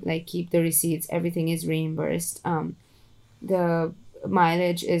parking, like keep the receipts, everything is reimbursed. The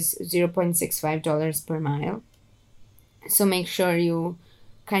mileage is $0.65 per mile. So make sure you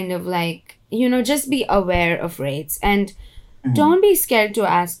kind of like just be aware of rates, and don't be scared to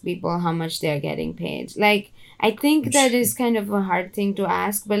ask people how much they're getting paid. Like, I think that is kind of a hard thing to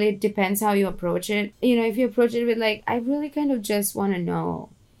ask, but it depends how you approach it. If you approach it with like, I really kind of just want to know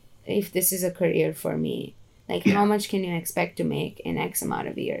if this is a career for me. Like, how much can you expect to make in X amount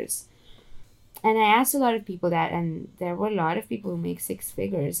of years? And I asked a lot of people that, and there were a lot of people who make 6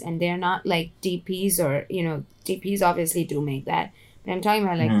 figures, and they're not like DPs, or, DPs obviously do make that. But I'm talking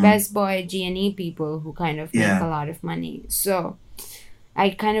about like Best Boy, G&E people who kind of make a lot of money. So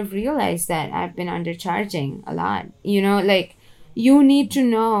I kind of realized that I've been undercharging a lot. Like you need to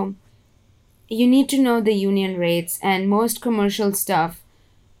know the union rates, and most commercial stuff,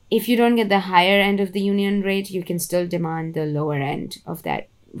 if you don't get the higher end of the union rate, you can still demand the lower end of that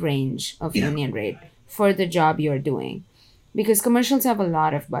range of union rate for the job you're doing. Because commercials have a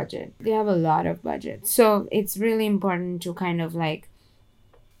lot of budget. They have a lot of budget. So it's really important to kind of like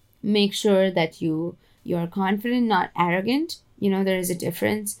make sure that you're confident, not arrogant. There is a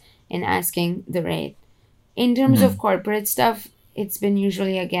difference in asking the rate. In terms of corporate stuff, it's been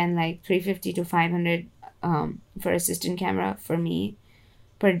usually, again, like $350 to $500 for assistant camera for me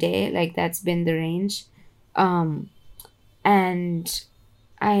per day. Like, that's been the range. And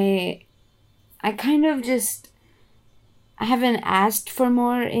I kind of just, I haven't asked for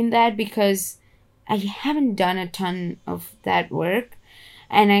more in that because I haven't done a ton of that work.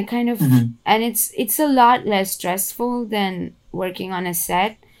 And I kind of, and it's a lot less stressful than working on a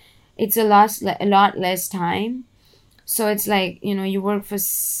set. It's a lot less time. So it's like, you work for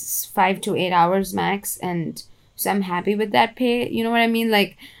 5 to 8 hours max. And so I'm happy with that pay. You know what I mean?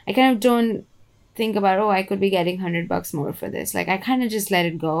 Like, I kind of don't think about, I could be getting $100 more for this. Like, I kind of just let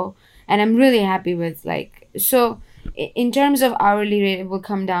it go. And I'm really happy with like, so in terms of hourly rate, it will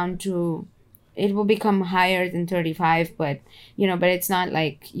come down to, it will become higher than 35, but but it's not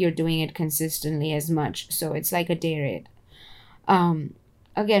like you're doing it consistently as much. So it's like a day rate.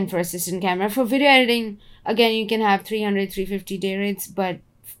 Again, for assistant camera, for video editing, again, you can have 300, 350 day rates, but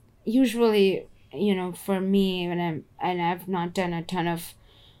usually, for me, and I've not done a ton of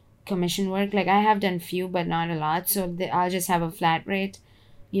commission work, like I have done few, but not a lot. So I'll just have a flat rate.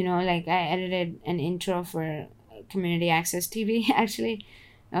 Like I edited an intro for Community Access TV, actually,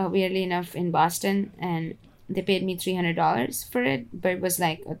 weirdly enough, in Boston, and they paid me $300 for it, but it was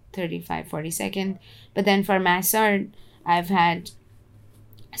like a 35-40 second. But then for mass art, I've had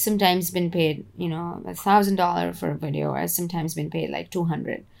sometimes been paid, $1,000 for a video, or sometimes been paid like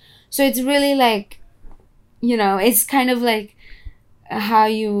 200. So it's really like, it's kind of like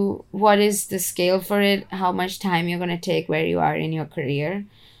what is the scale for it, how much time you're going to take, where you are in your career.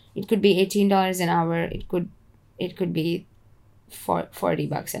 It could be $18 an hour. It could be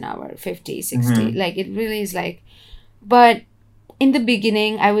 $40 an hour, 50, 60. Like, it really is like, but in the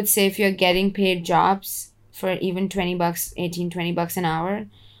beginning, I would say if you're getting paid jobs for even $20, $18, $20 an hour,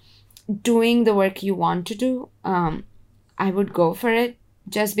 doing the work you want to do, I would go for it,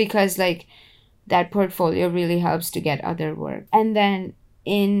 just because like that portfolio really helps to get other work. And then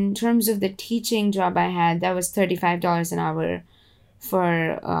in terms of the teaching job I had, that was $35 an hour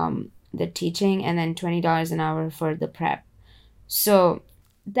for the teaching, and then $20 an hour for the prep. So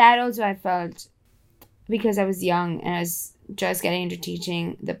that also, I felt, because I was young and I was just getting into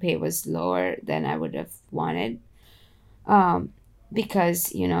teaching, the pay was lower than I would have wanted.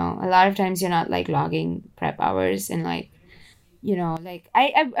 Because, a lot of times you're not like logging prep hours, and like, like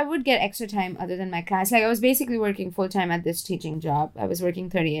I would get extra time other than my class. Like, I was basically working full time at this teaching job. I was working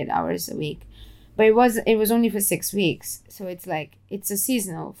 38 hours a week, but it was only for 6 weeks. So it's like, it's a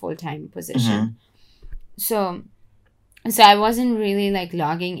seasonal full time position. So I wasn't really like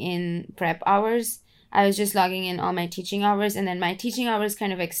logging in prep hours. I was just logging in all my teaching hours, and then my teaching hours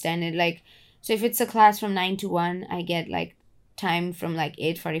kind of extended. Like, so if it's a class from 9 to 1, I get like time from like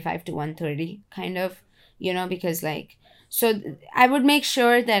 8:45 to 1:30, kind of, because like, so I would make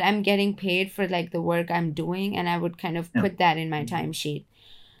sure that I'm getting paid for like the work I'm doing, and I would kind of put that in my timesheet.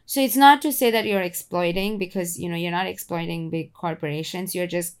 So it's not to say that you're exploiting, because, you're not exploiting big corporations. You're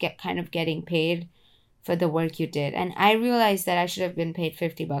just kind of getting paid for the work you did. And I realized that I should have been paid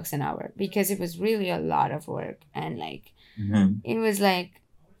 $50 an hour, because it was really a lot of work. And like, it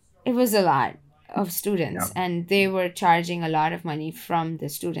was a lot of students, and they were charging a lot of money from the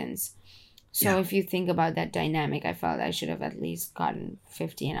students. So if you think about that dynamic, I felt I should have at least gotten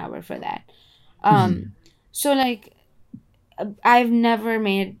 $50 an hour for that. So like, I've never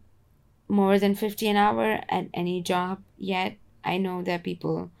made more than $50 an hour at any job yet. I know there are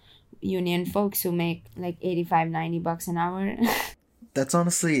people, union folks, who make like $85-$90 an hour. That's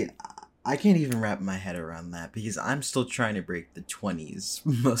honestly, I can't even wrap my head around that, because I'm still trying to break the 20s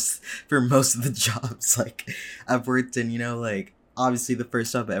for most of the jobs like I've worked in. Like, obviously the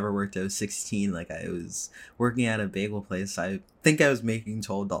first job I ever worked at was 16. Like, I was working at a bagel place. I think I was making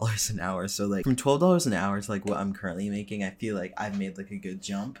 $12 an hour. So like, from $12 an hour to like what I'm currently making, I feel like I've made like a good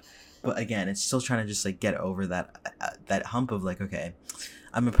jump. But again, it's still trying to just like get over that hump of like, okay,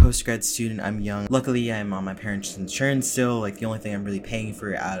 I'm a post-grad student, I'm young. Luckily, I'm on my parents' insurance still. Like, the only thing I'm really paying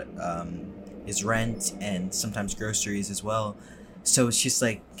for is rent, and sometimes groceries as well. So it's just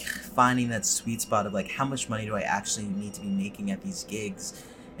like finding that sweet spot of like, how much money do I actually need to be making at these gigs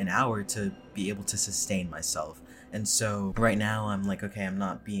an hour to be able to sustain myself. And so right now I'm like, okay, I'm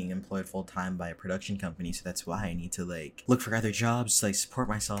not being employed full time by a production company, so that's why I need to like look for other jobs to like support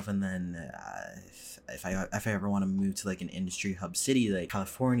myself. And then if I ever want to move to like an industry hub city like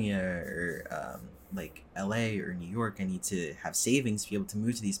California or like LA or New York, I need to have savings to be able to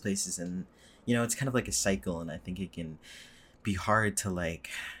move to these places. And it's kind of like a cycle, and I think it can be hard to like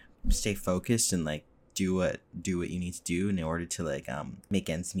stay focused and like do what you need to do in order to like make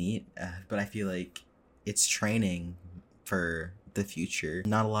ends meet. But I feel like it's training for the future.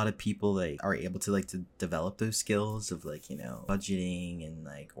 Not a lot of people like are able to like to develop those skills of like budgeting and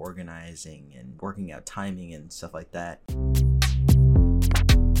like organizing and working out timing and stuff like that.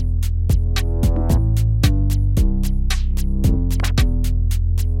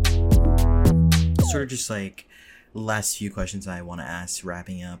 Sort of just like last few questions I want to ask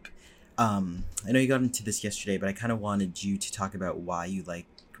wrapping up. I know you got into this yesterday, but I kind of wanted you to talk about why you like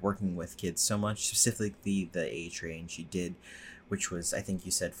working with kids so much, specifically the age range you did, which was, I think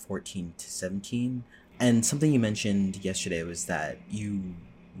you said 14 to 17. And something you mentioned yesterday was that you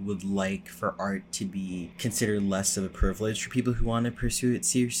would like for art to be considered less of a privilege for people who want to pursue it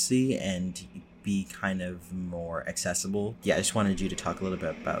seriously and be kind of more accessible. Yeah, I just wanted you to talk a little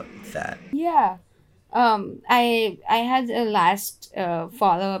bit about that. Yeah. I had a last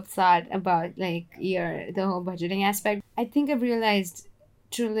follow-up thought about like the whole budgeting aspect. I think I've realized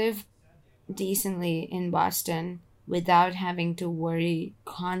to live decently in Boston without having to worry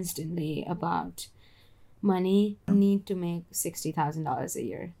constantly about money, I need to make $60,000 a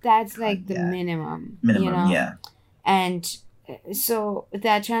year. That's like the minimum, yeah. And so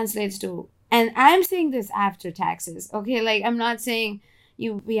that translates to, and I'm saying this after taxes, okay? Like, I'm not saying,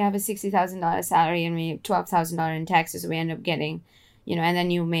 we have a $60,000 salary and we have $12,000 in taxes. We end up getting, and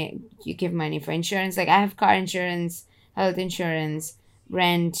then you give money for insurance. Like I have car insurance, health insurance,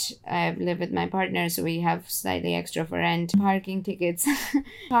 rent. I live with my partner, so we have slightly extra for rent, parking tickets,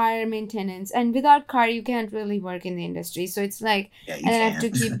 car maintenance. And without car, you can't really work in the industry. So it's like, and then I have to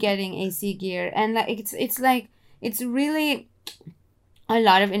keep getting AC gear, and like it's really a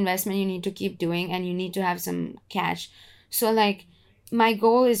lot of investment you need to keep doing, and you need to have some cash. So like my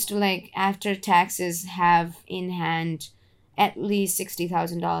goal is to, like, after taxes, have in hand at least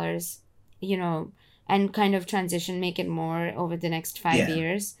 $60,000, and kind of transition, make it more over the next 5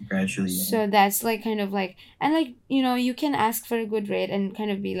 years. Gradually. Yeah. So that's like kind of like, and like, you can ask for a good rate and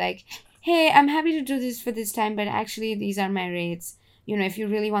kind of be like, hey, I'm happy to do this for this time, but actually these are my rates. If you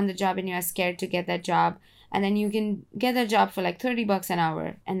really want the job and you're scared to get that job, and then you can get that job for like $30 an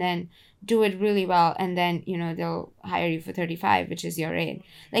hour and then do it really well, and then they'll hire you for 35, which is your rate.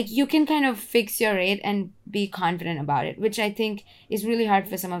 Like you can kind of fix your rate and be confident about it, which I think is really hard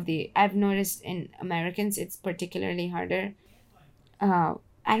for I've noticed in Americans it's particularly harder. I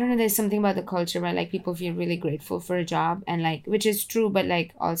don't know, there's something about the culture where like people feel really grateful for a job, and like, which is true, but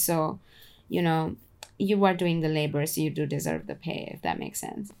like also you are doing the labor, so you do deserve the pay, if that makes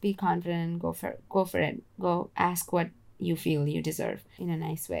sense. Be confident, go for it. Go ask what you feel you deserve in a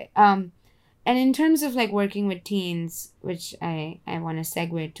nice way. And in terms of like working with teens, which I want to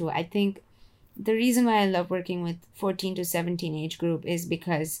segue to, I think the reason why I love working with 14 to 17 age group is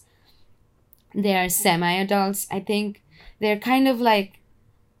because they are semi-adults. I think they're kind of like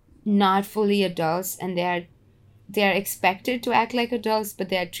not fully adults, and they are expected to act like adults, but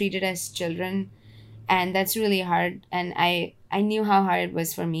they are treated as children. And that's really hard. And I knew how hard it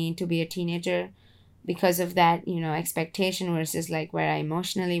was for me to be a teenager because of that, expectation versus like where I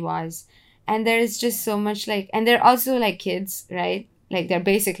emotionally was. And there's just so much like, and they're also like kids, right? Like they're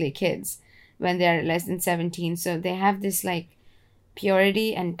basically kids when they're less than 17. So they have this like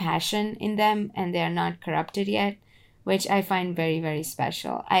purity and passion in them, and they're not corrupted yet, which I find very, very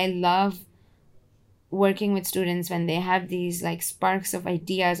special. I love working with students when they have these like sparks of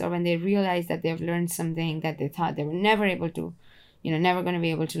ideas, or when they realize that they've learned something that they thought they were never able to, never going to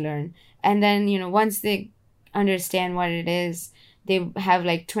be able to learn. And then, once they understand what it is, they have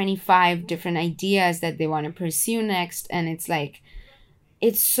like 25 different ideas that they want to pursue next. And it's like,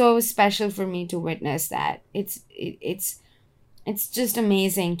 it's so special for me to witness that. It's just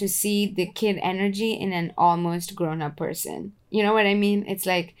amazing to see the kid energy in an almost grown up person. You know what I mean? It's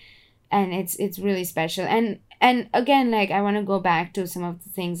like, and it's really special. And again, like, I want to go back to some of the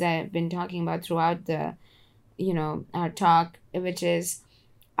things I've been talking about throughout the, our talk, which is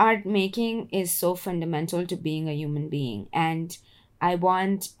art making is so fundamental to being a human being. And I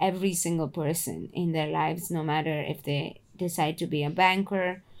want every single person in their lives, no matter if they decide to be a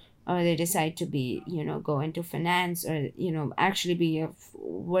banker or they decide to be, go into finance, or, actually be a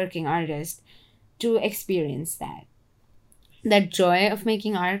working artist, to experience that joy of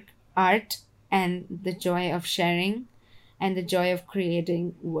making art, and the joy of sharing, and the joy of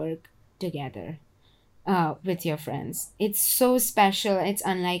creating work together with your friends. It's so special. It's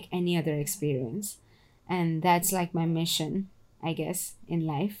unlike any other experience. And that's like my mission, I guess, in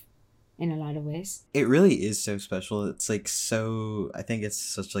life, in a lot of ways. It really is so special. It's like I think it's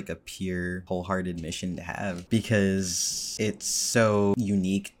such like a pure, wholehearted mission to have, because it's so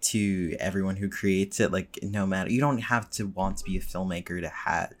unique to everyone who creates it. Like, no matter, you don't have to want to be a filmmaker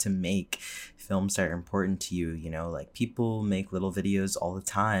to make films that are important to you. Like, people make little videos all the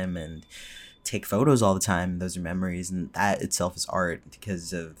time and take photos all the time. Those are memories, and that itself is art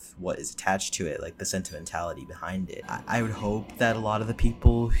because of what is attached to it, like the sentimentality behind it. I would hope that a lot of the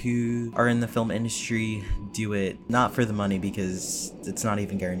people who are in the film industry do it not for the money, because it's not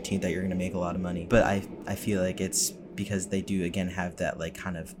even guaranteed that you're going to make a lot of money, but I feel like it's because they do, again, have that like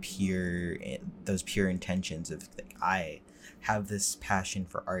kind of those pure intentions of like, I have this passion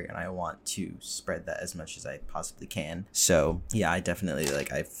for art and I want to spread that as much as I possibly can. So yeah, I definitely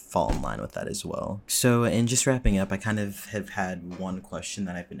I fall in line with that as well. So, in just wrapping up, I kind of have had one question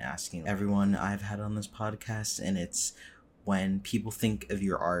that I've been asking everyone I've had on this podcast, and it's, when people think of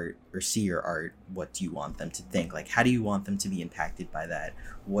your art or see your art, what do you want them to think? Like, how do you want them to be impacted by that?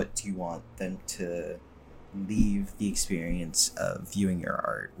 What do you want them to leave the experience of viewing your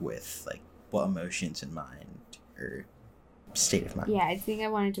art with? Like, what emotions in mind or state of mind? Yeah, I think I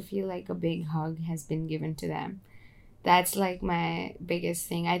wanted to feel like a big hug has been given to them. That's like my biggest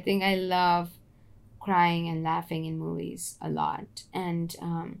thing. I think I love crying and laughing in movies a lot, and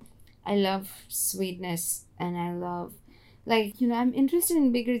I love sweetness, and I love, I'm interested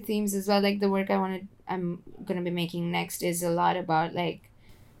in bigger themes as well. Like, the work I'm gonna be making next is a lot about like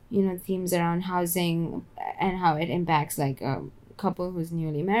themes around housing and how it impacts like a couple who's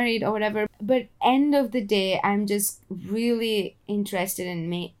newly married or whatever. But end of the day, I'm just really interested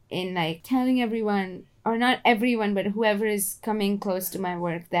in like telling everyone, or not everyone, but whoever is coming close to my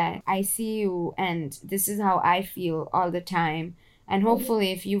work, that I see you and this is how I feel all the time. And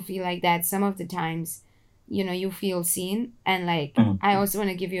hopefully if you feel like that some of the times, you feel seen. And like, I also want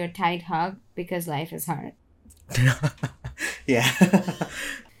to give you a tight hug because life is hard. Yeah.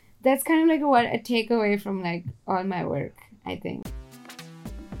 That's kind of like what a takeaway from like all my work, I think.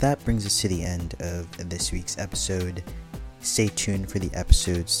 That brings us to the end of this week's episode. Stay tuned for the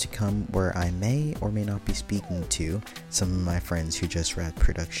episodes to come where I may or may not be speaking to some of my friends who just wrapped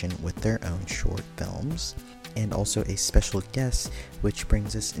production with their own short films, and also a special guest, which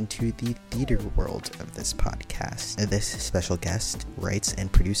brings us into the theater world of this podcast. This special guest writes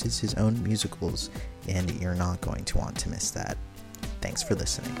and produces his own musicals, and you're not going to want to miss that. Thanks for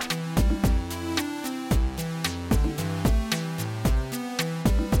listening.